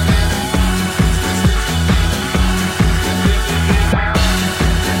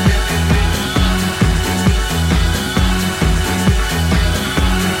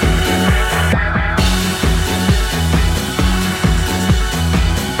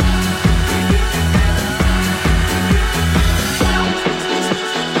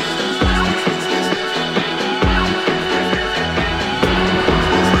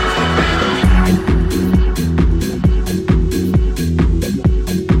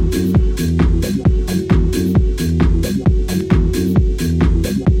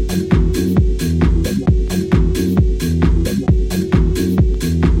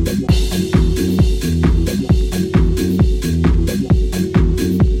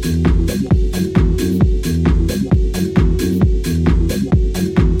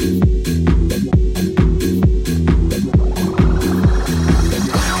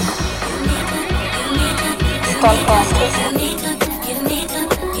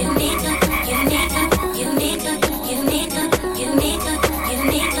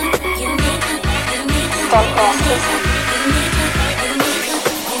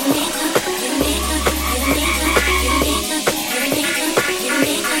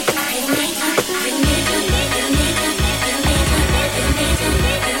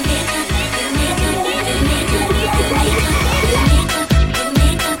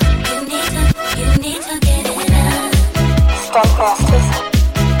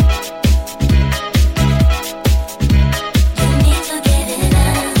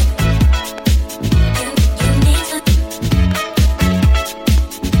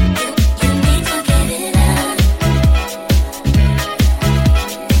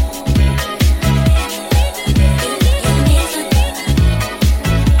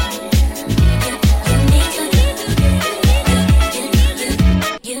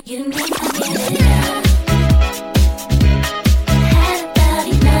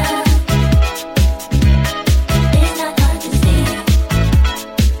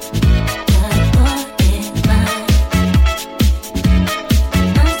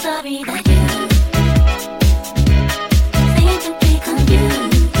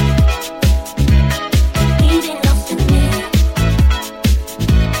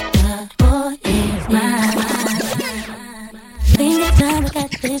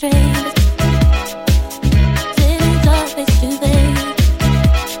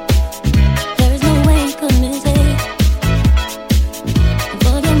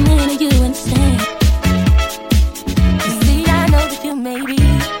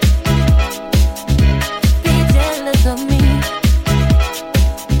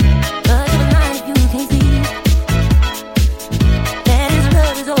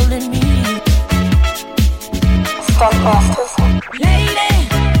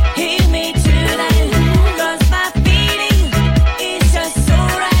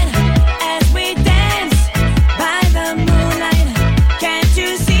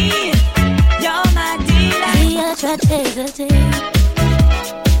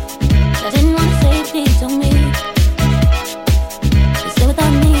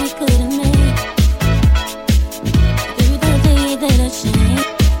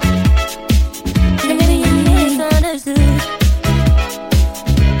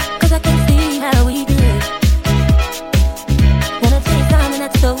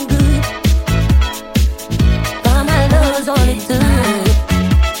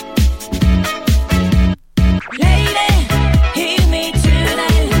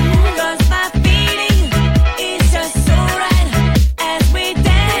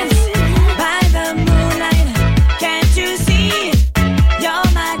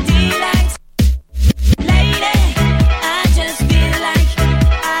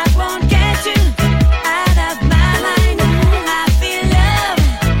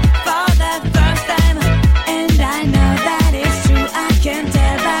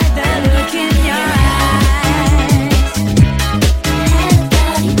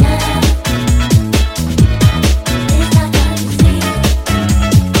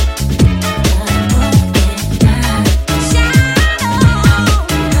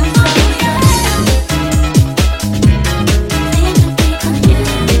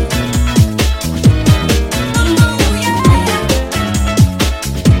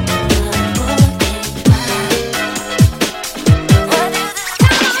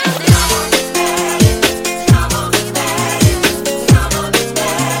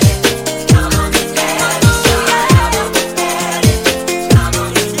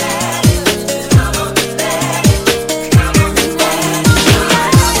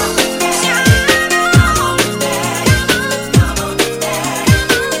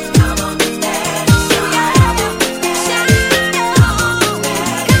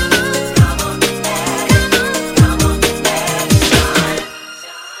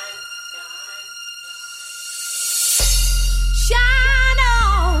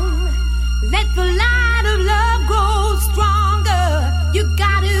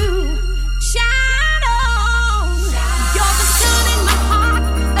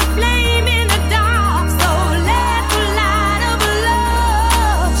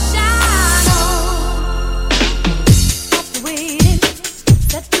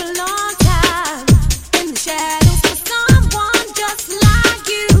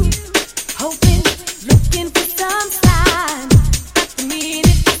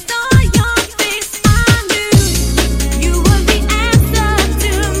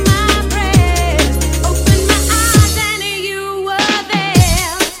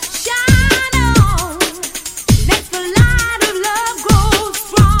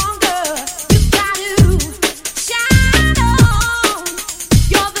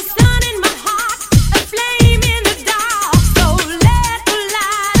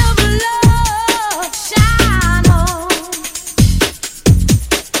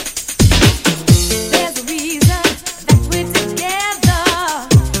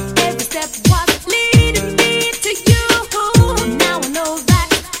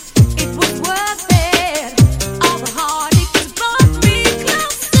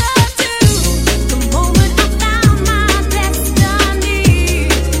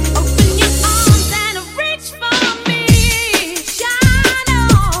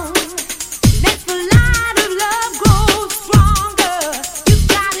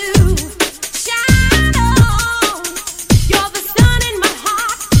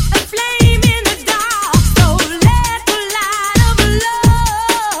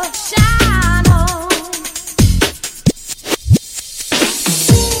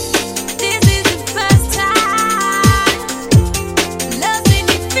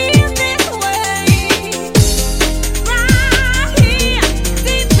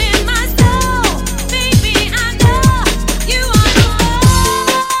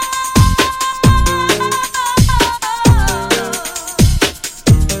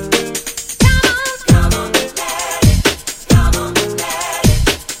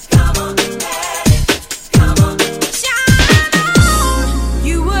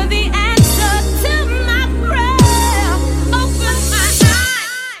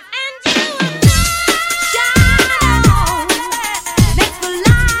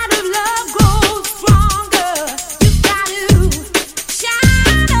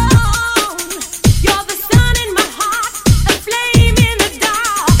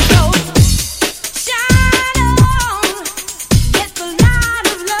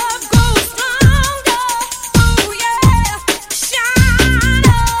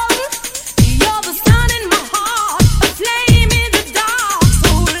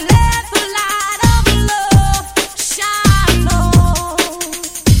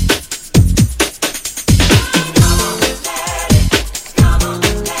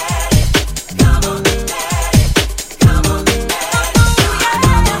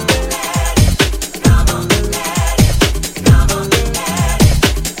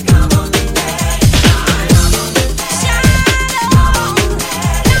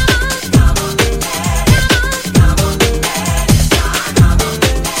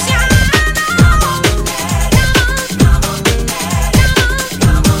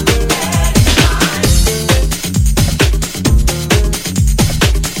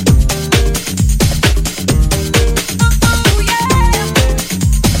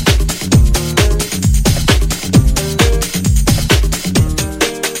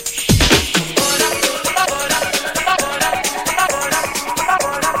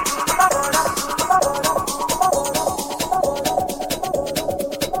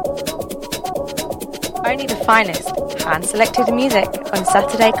 Only the finest, hand-selected music on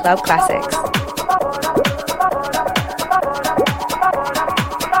Saturday Club Classics.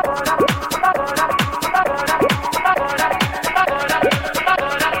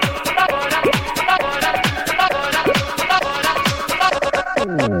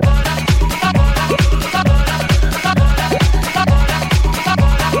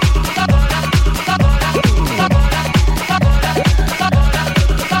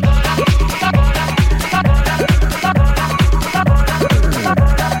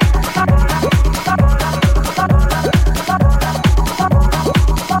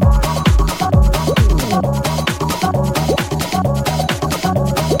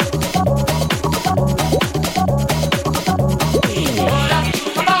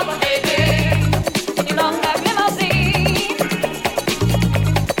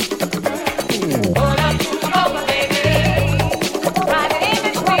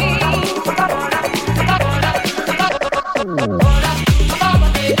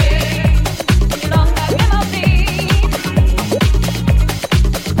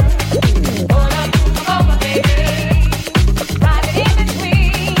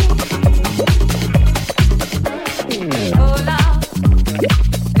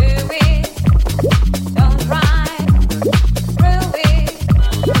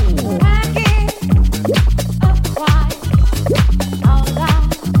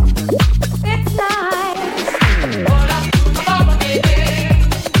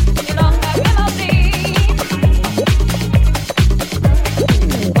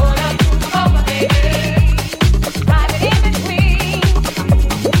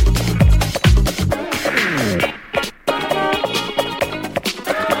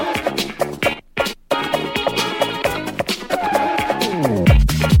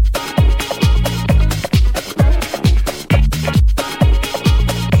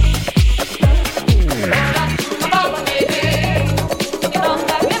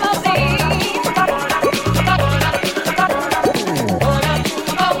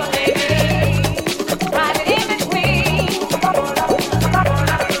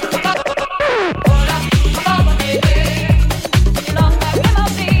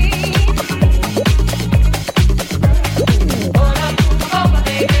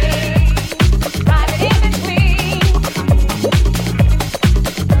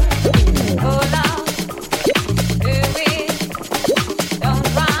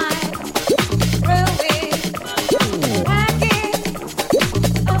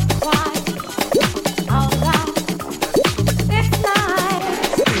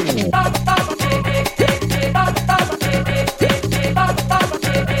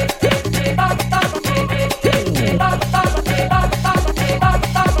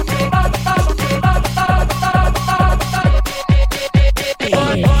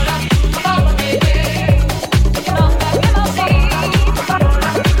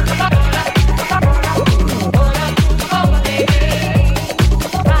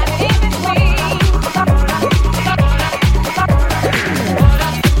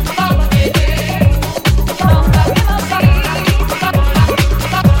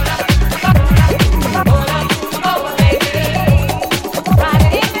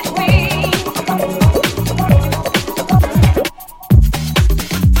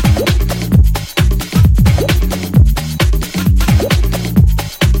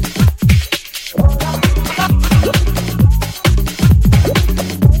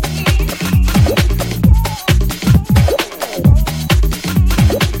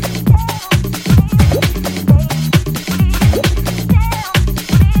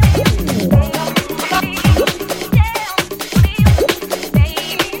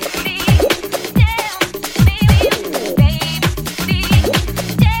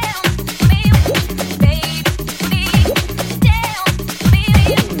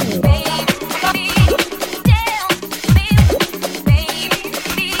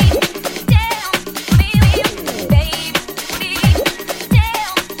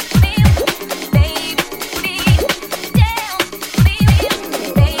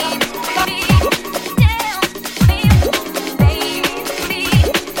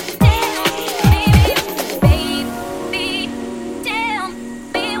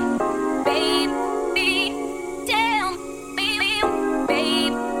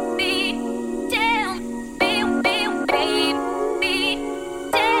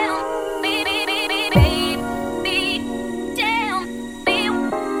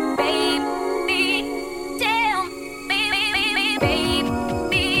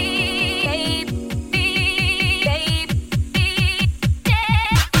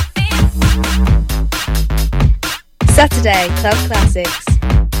 Saturday Club Classics.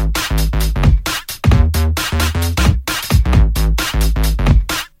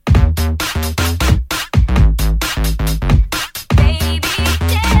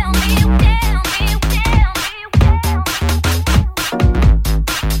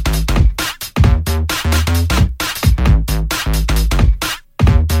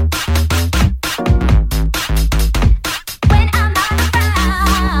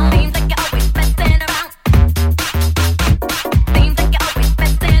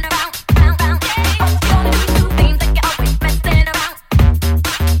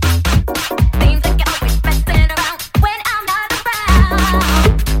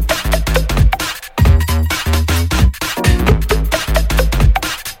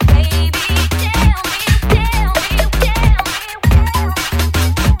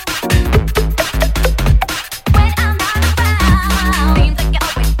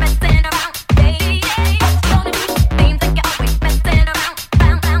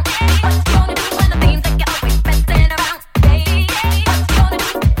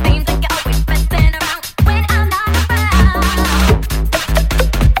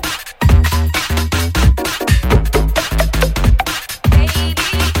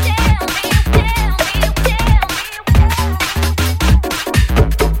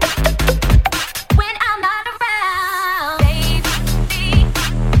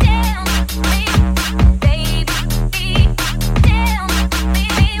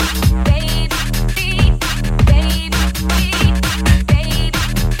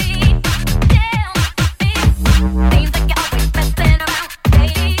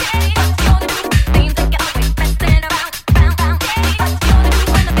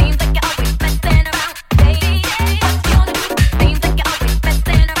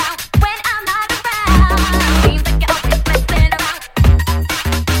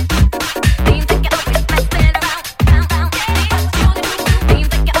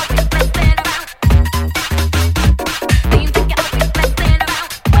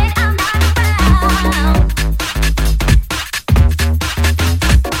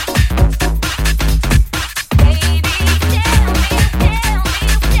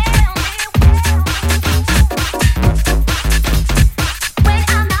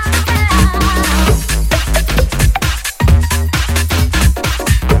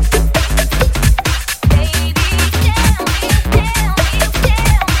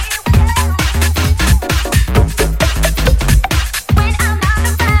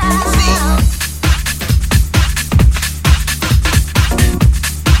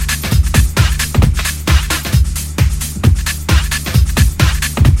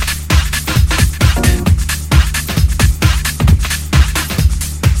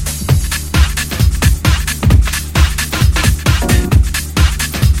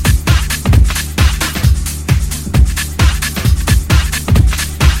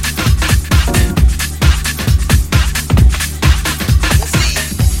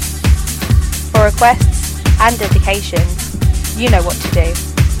 requests and dedications, you know what to do.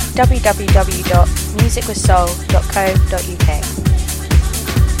 www.musicwithsoul.co.uk.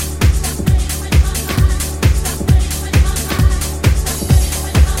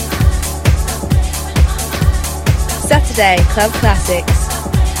 Saturday Club Classics.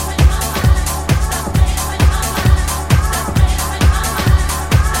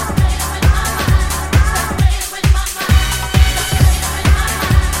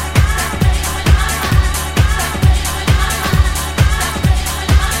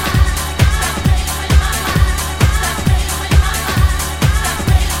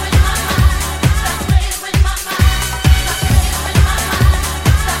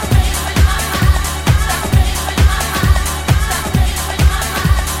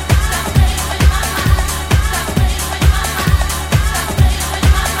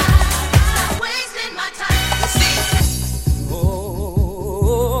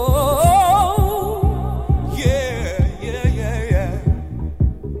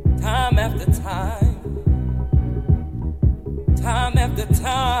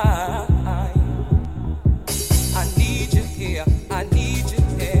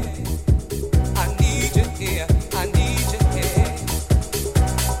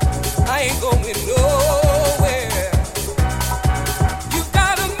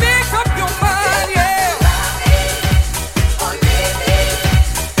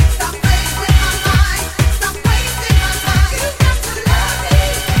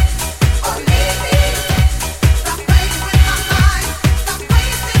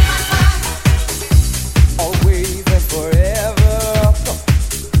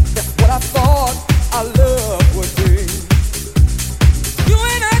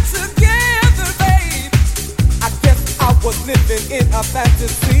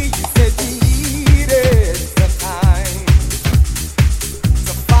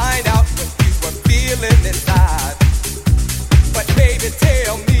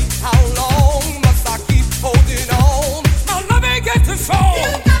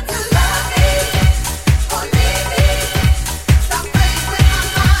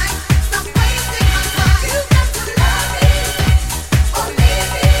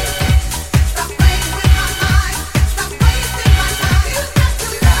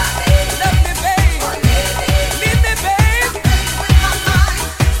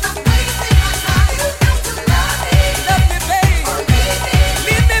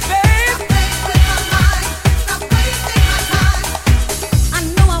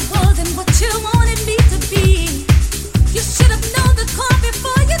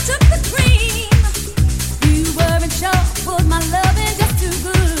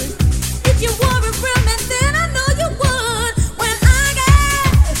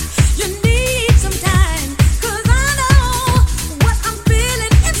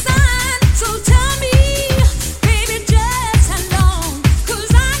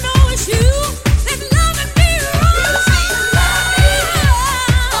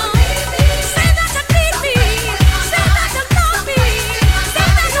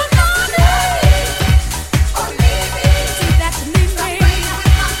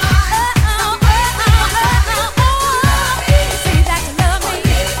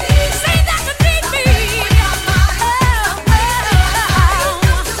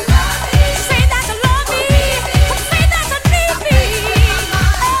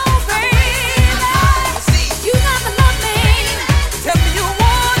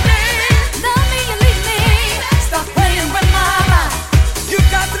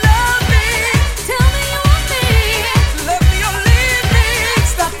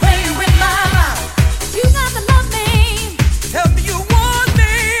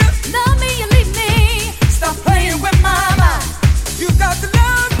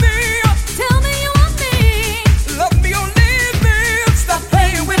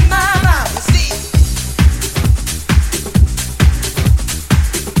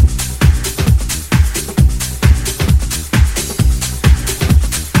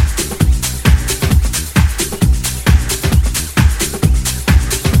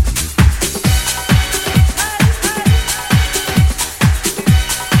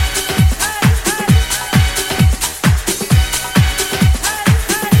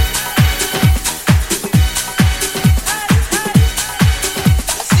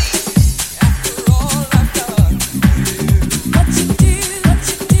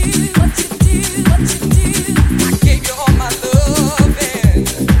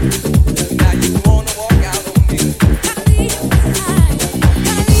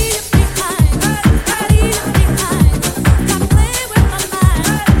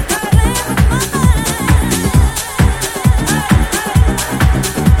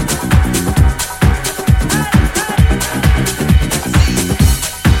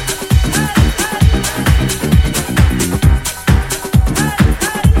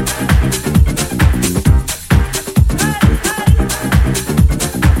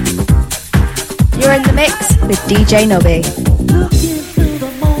 with DJ Nobby.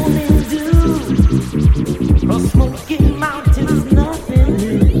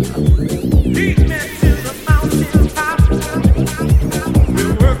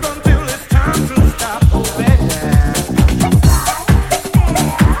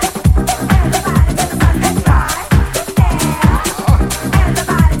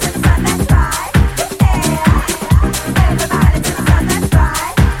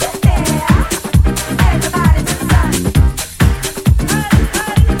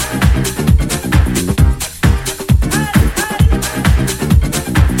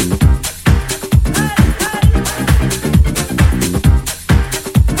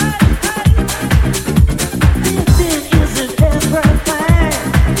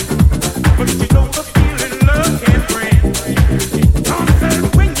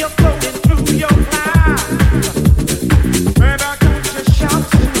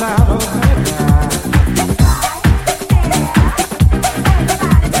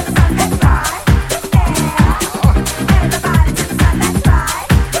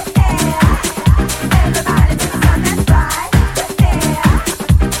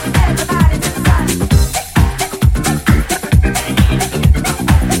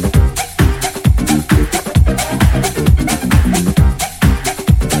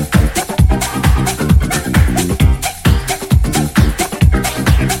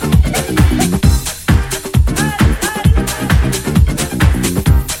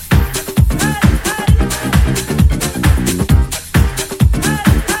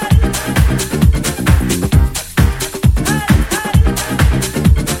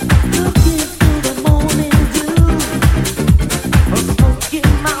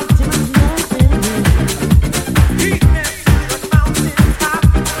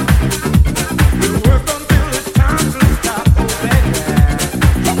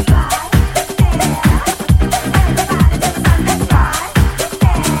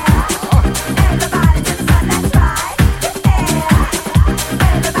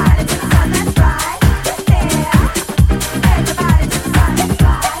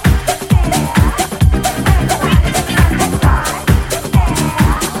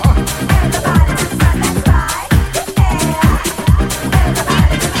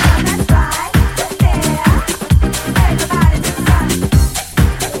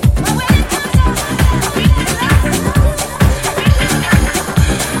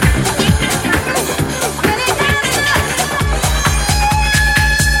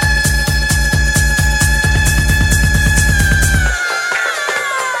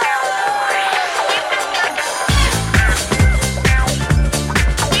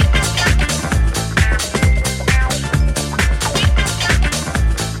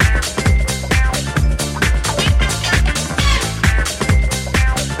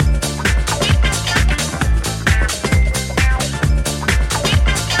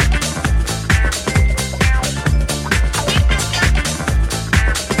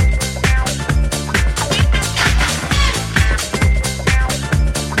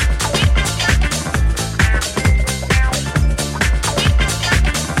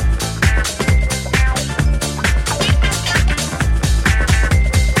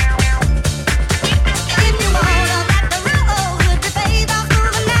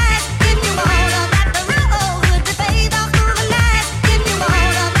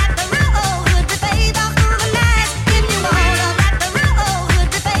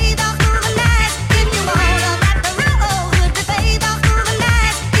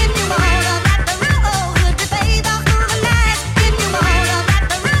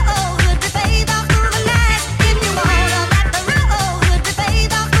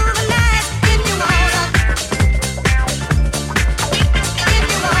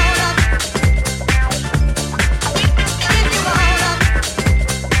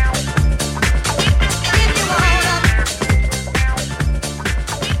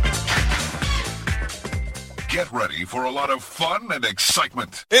 for a lot of fun and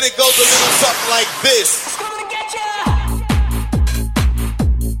excitement. And it goes a little something like this.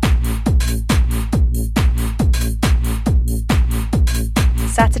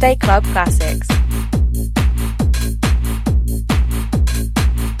 Saturday Club Classics.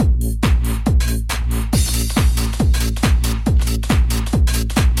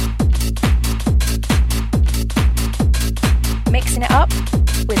 Mixing it up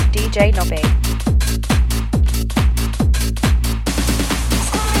with DJ Nobby.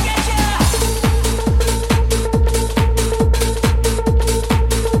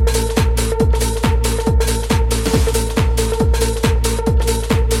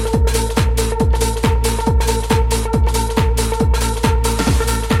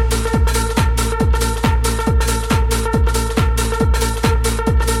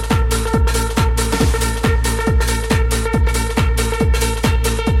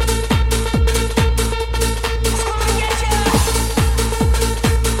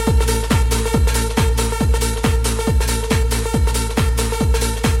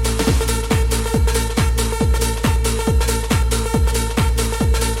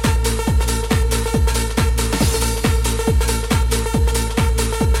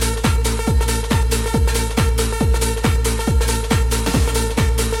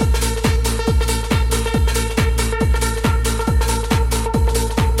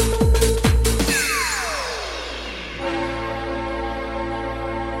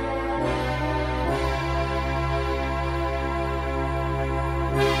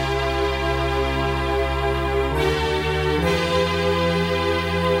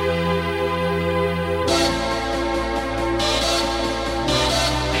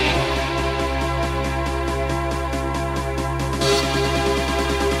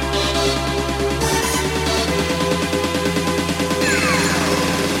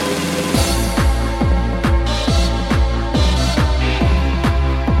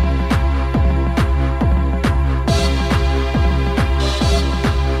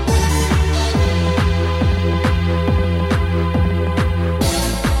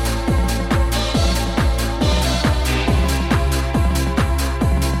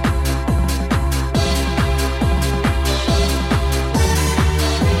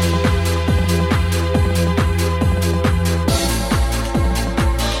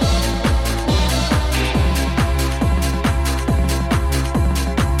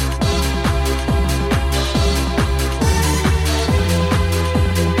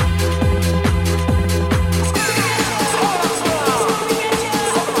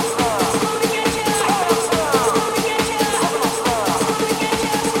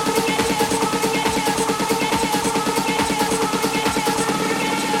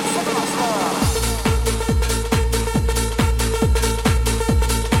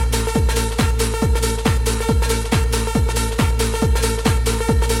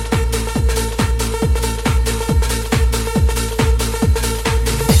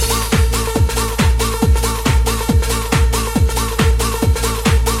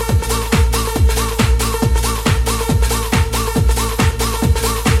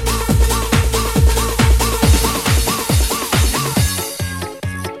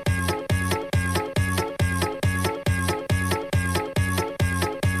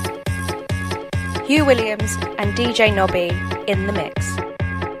 Hugh Williams and DJ Nobby in the mix.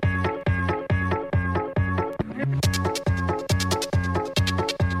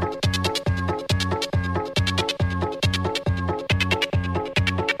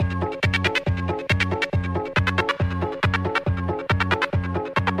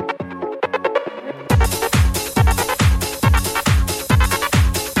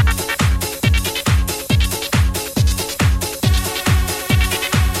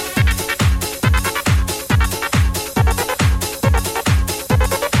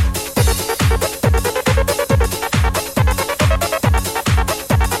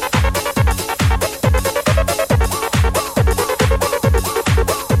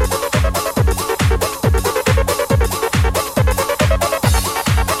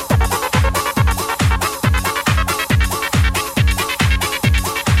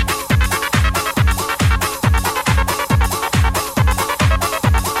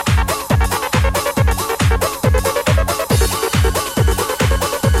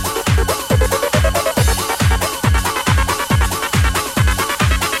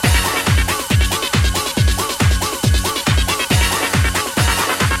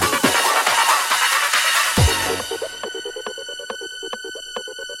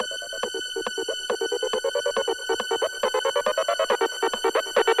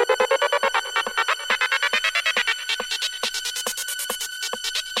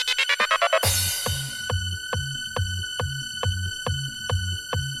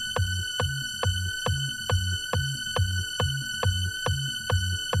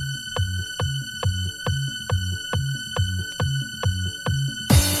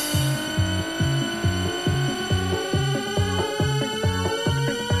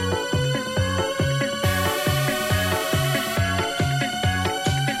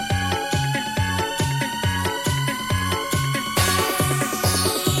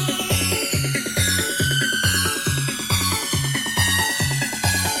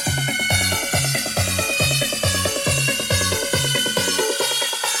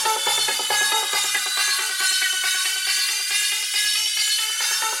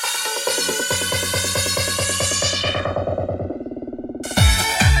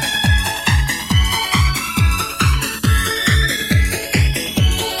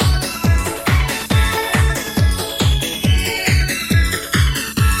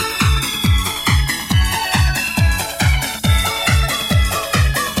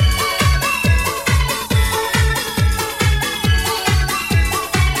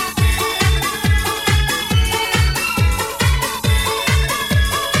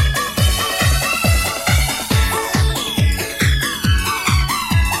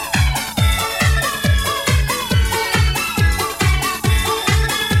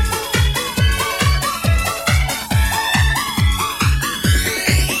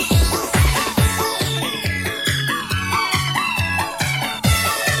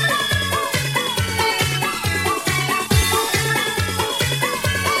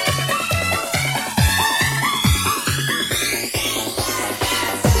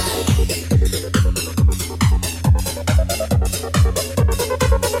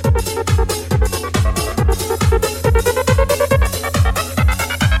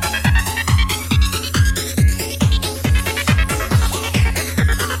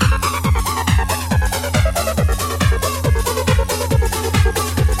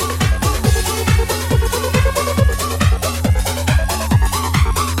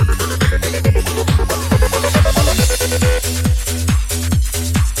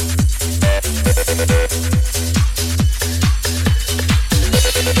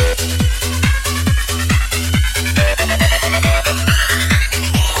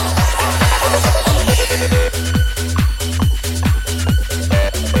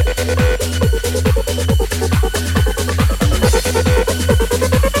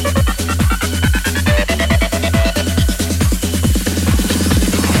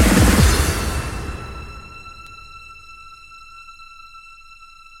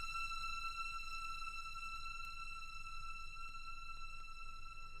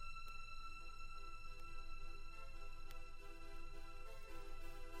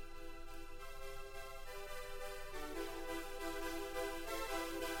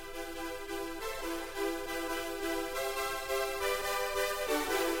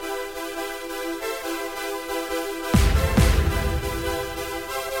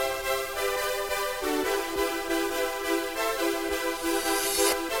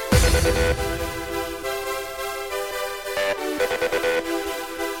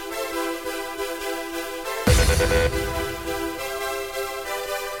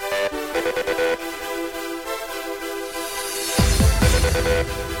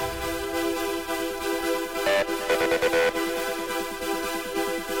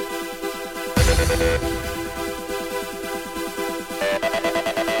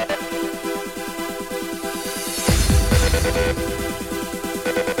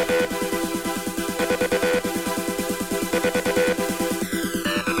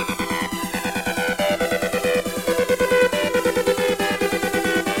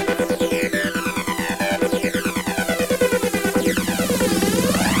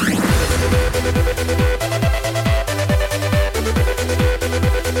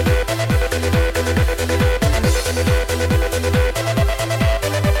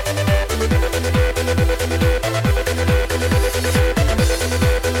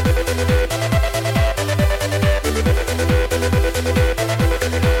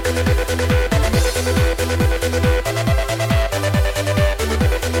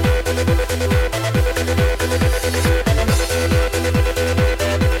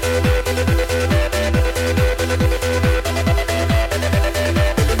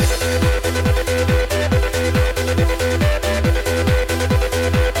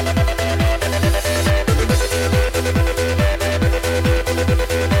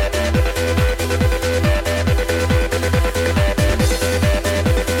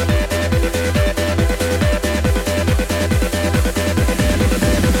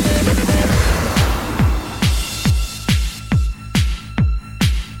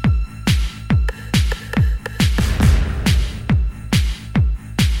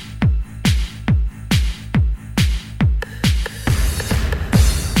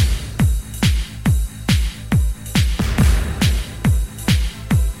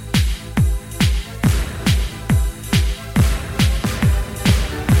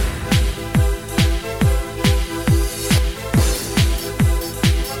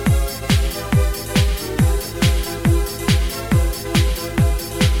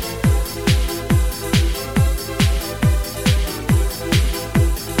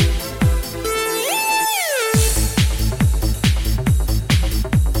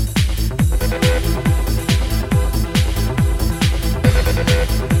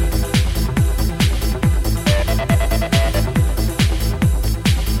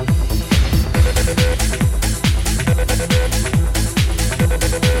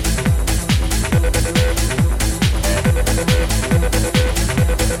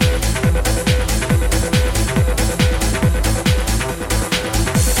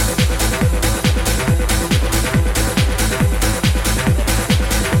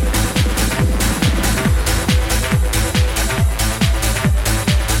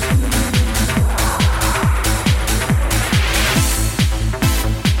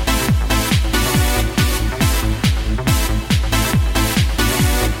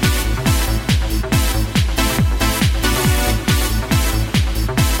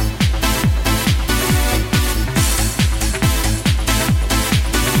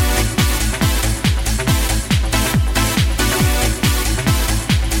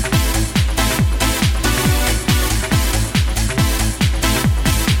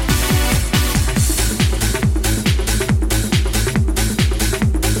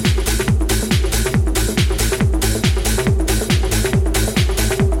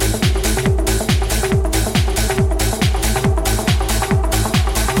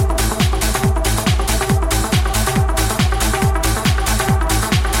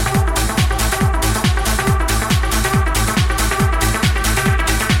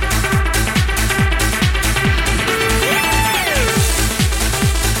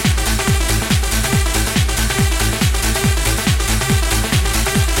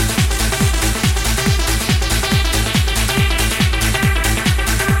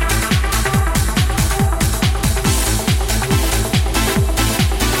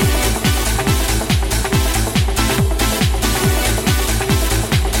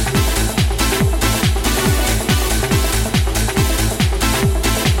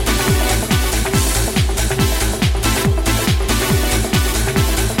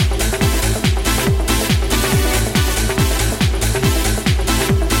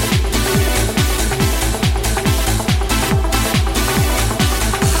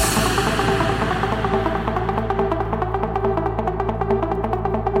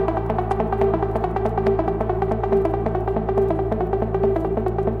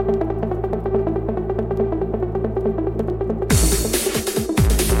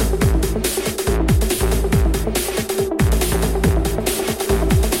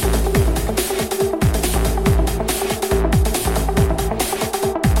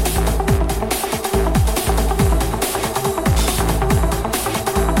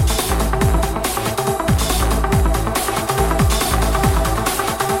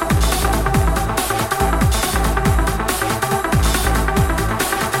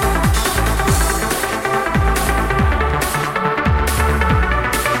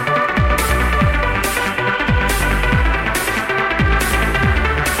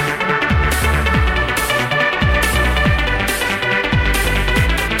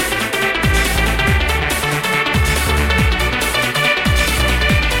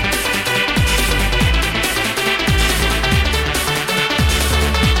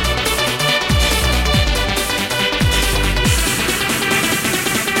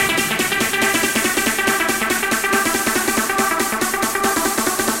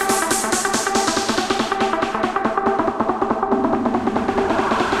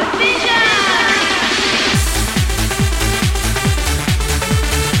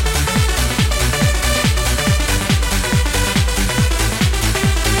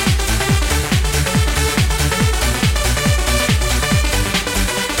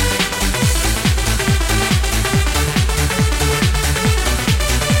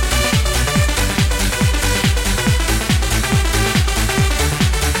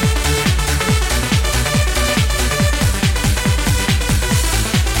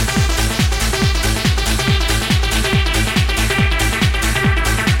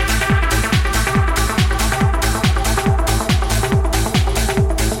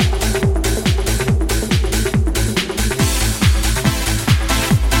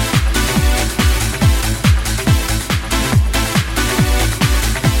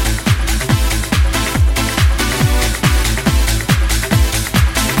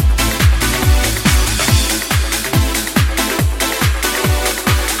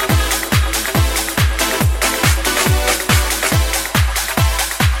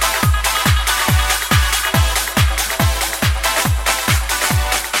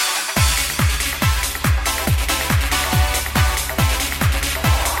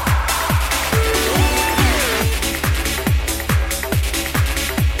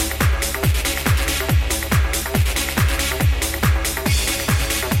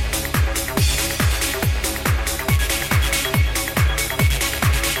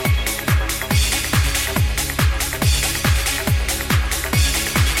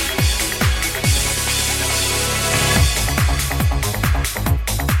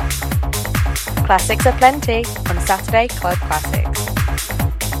 Classics aplenty on Saturday Club Classics.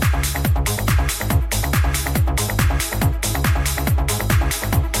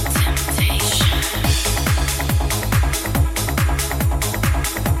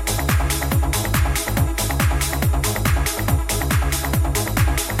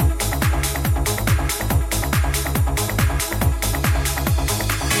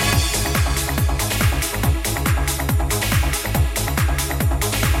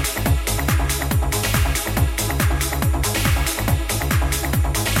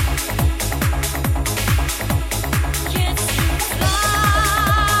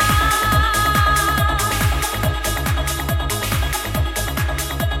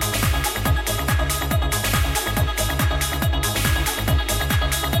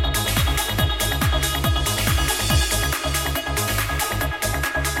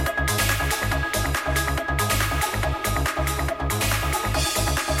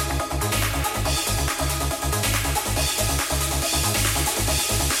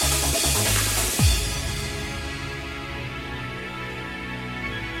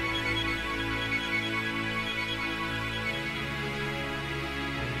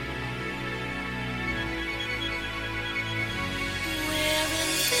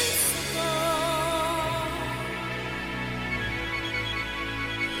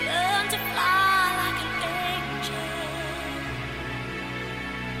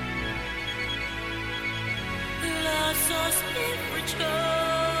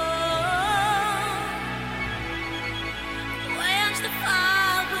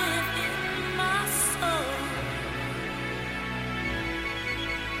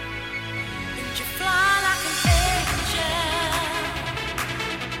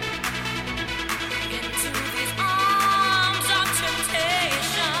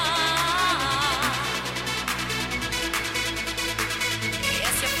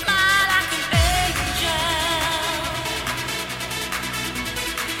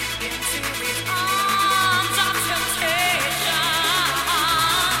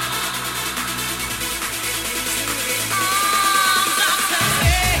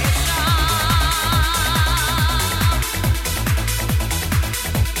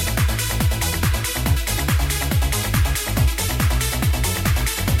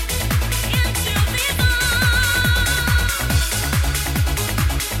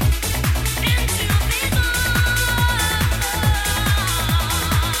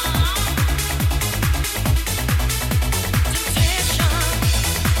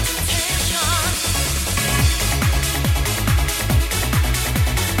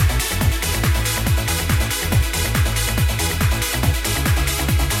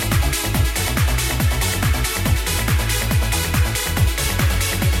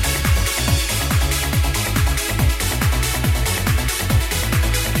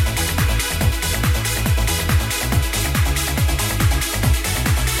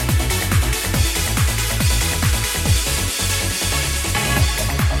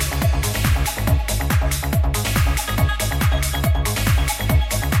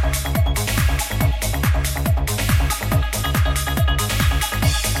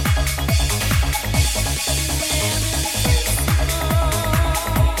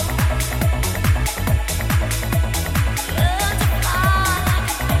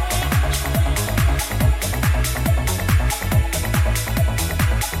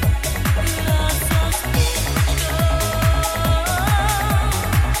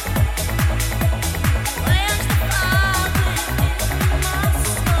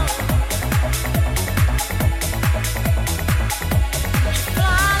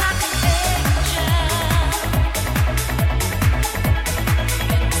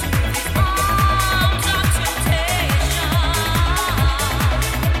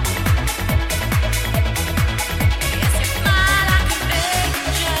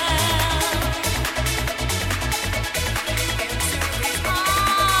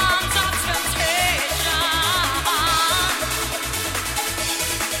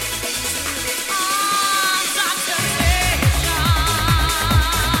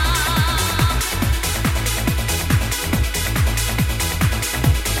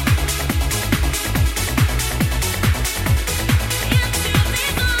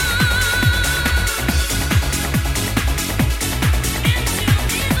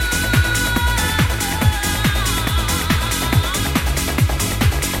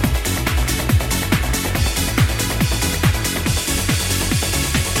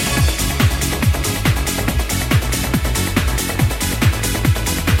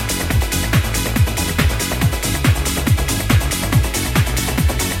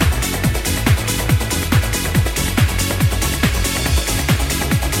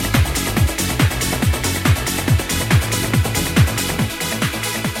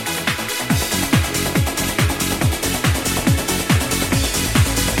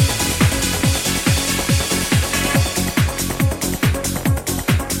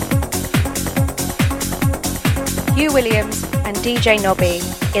 Williams and DJ Nobby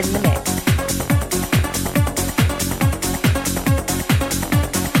in the mix.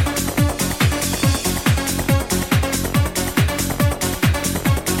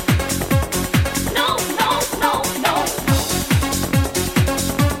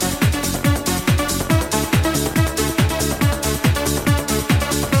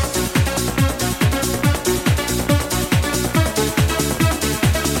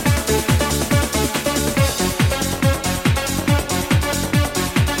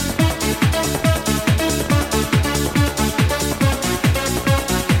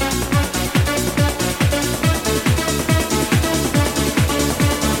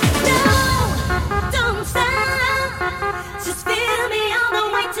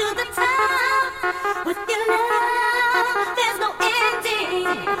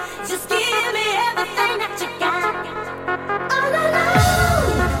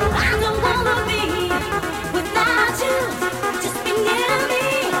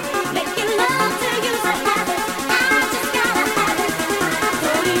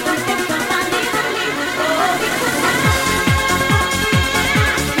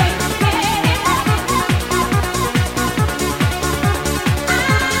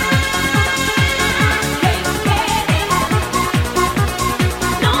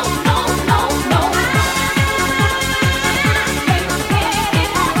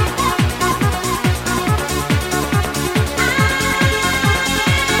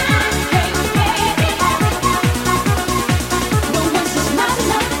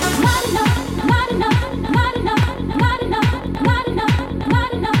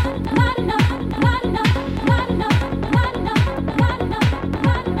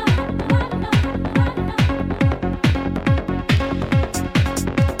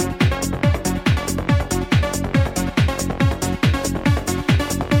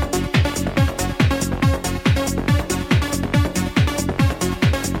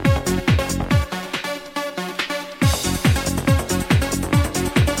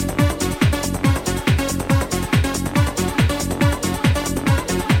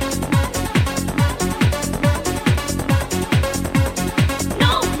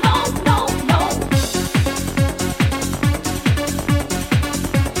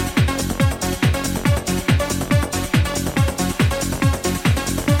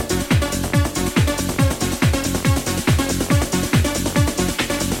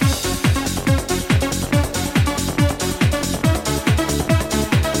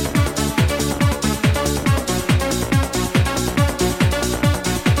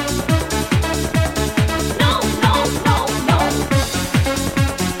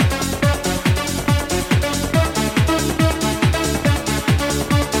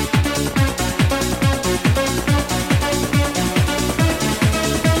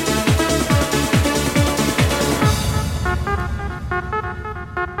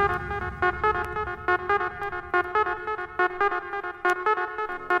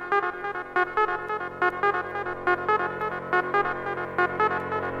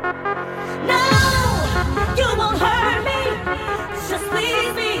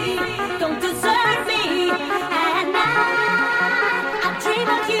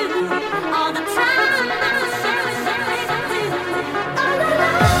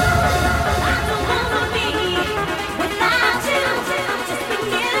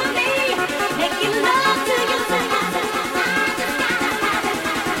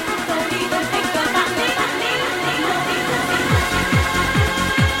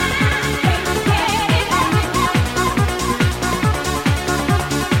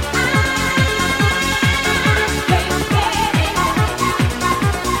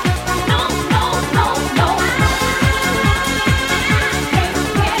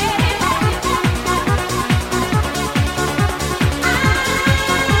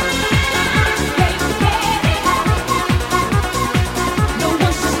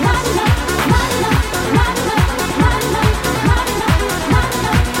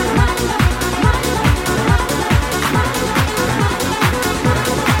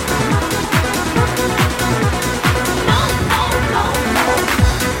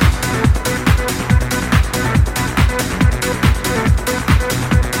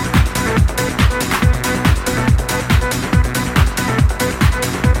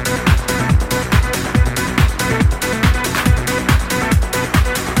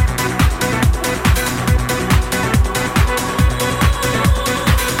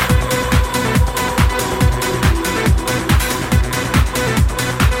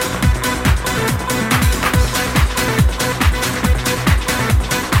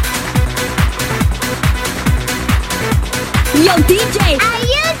 Yo, DJ,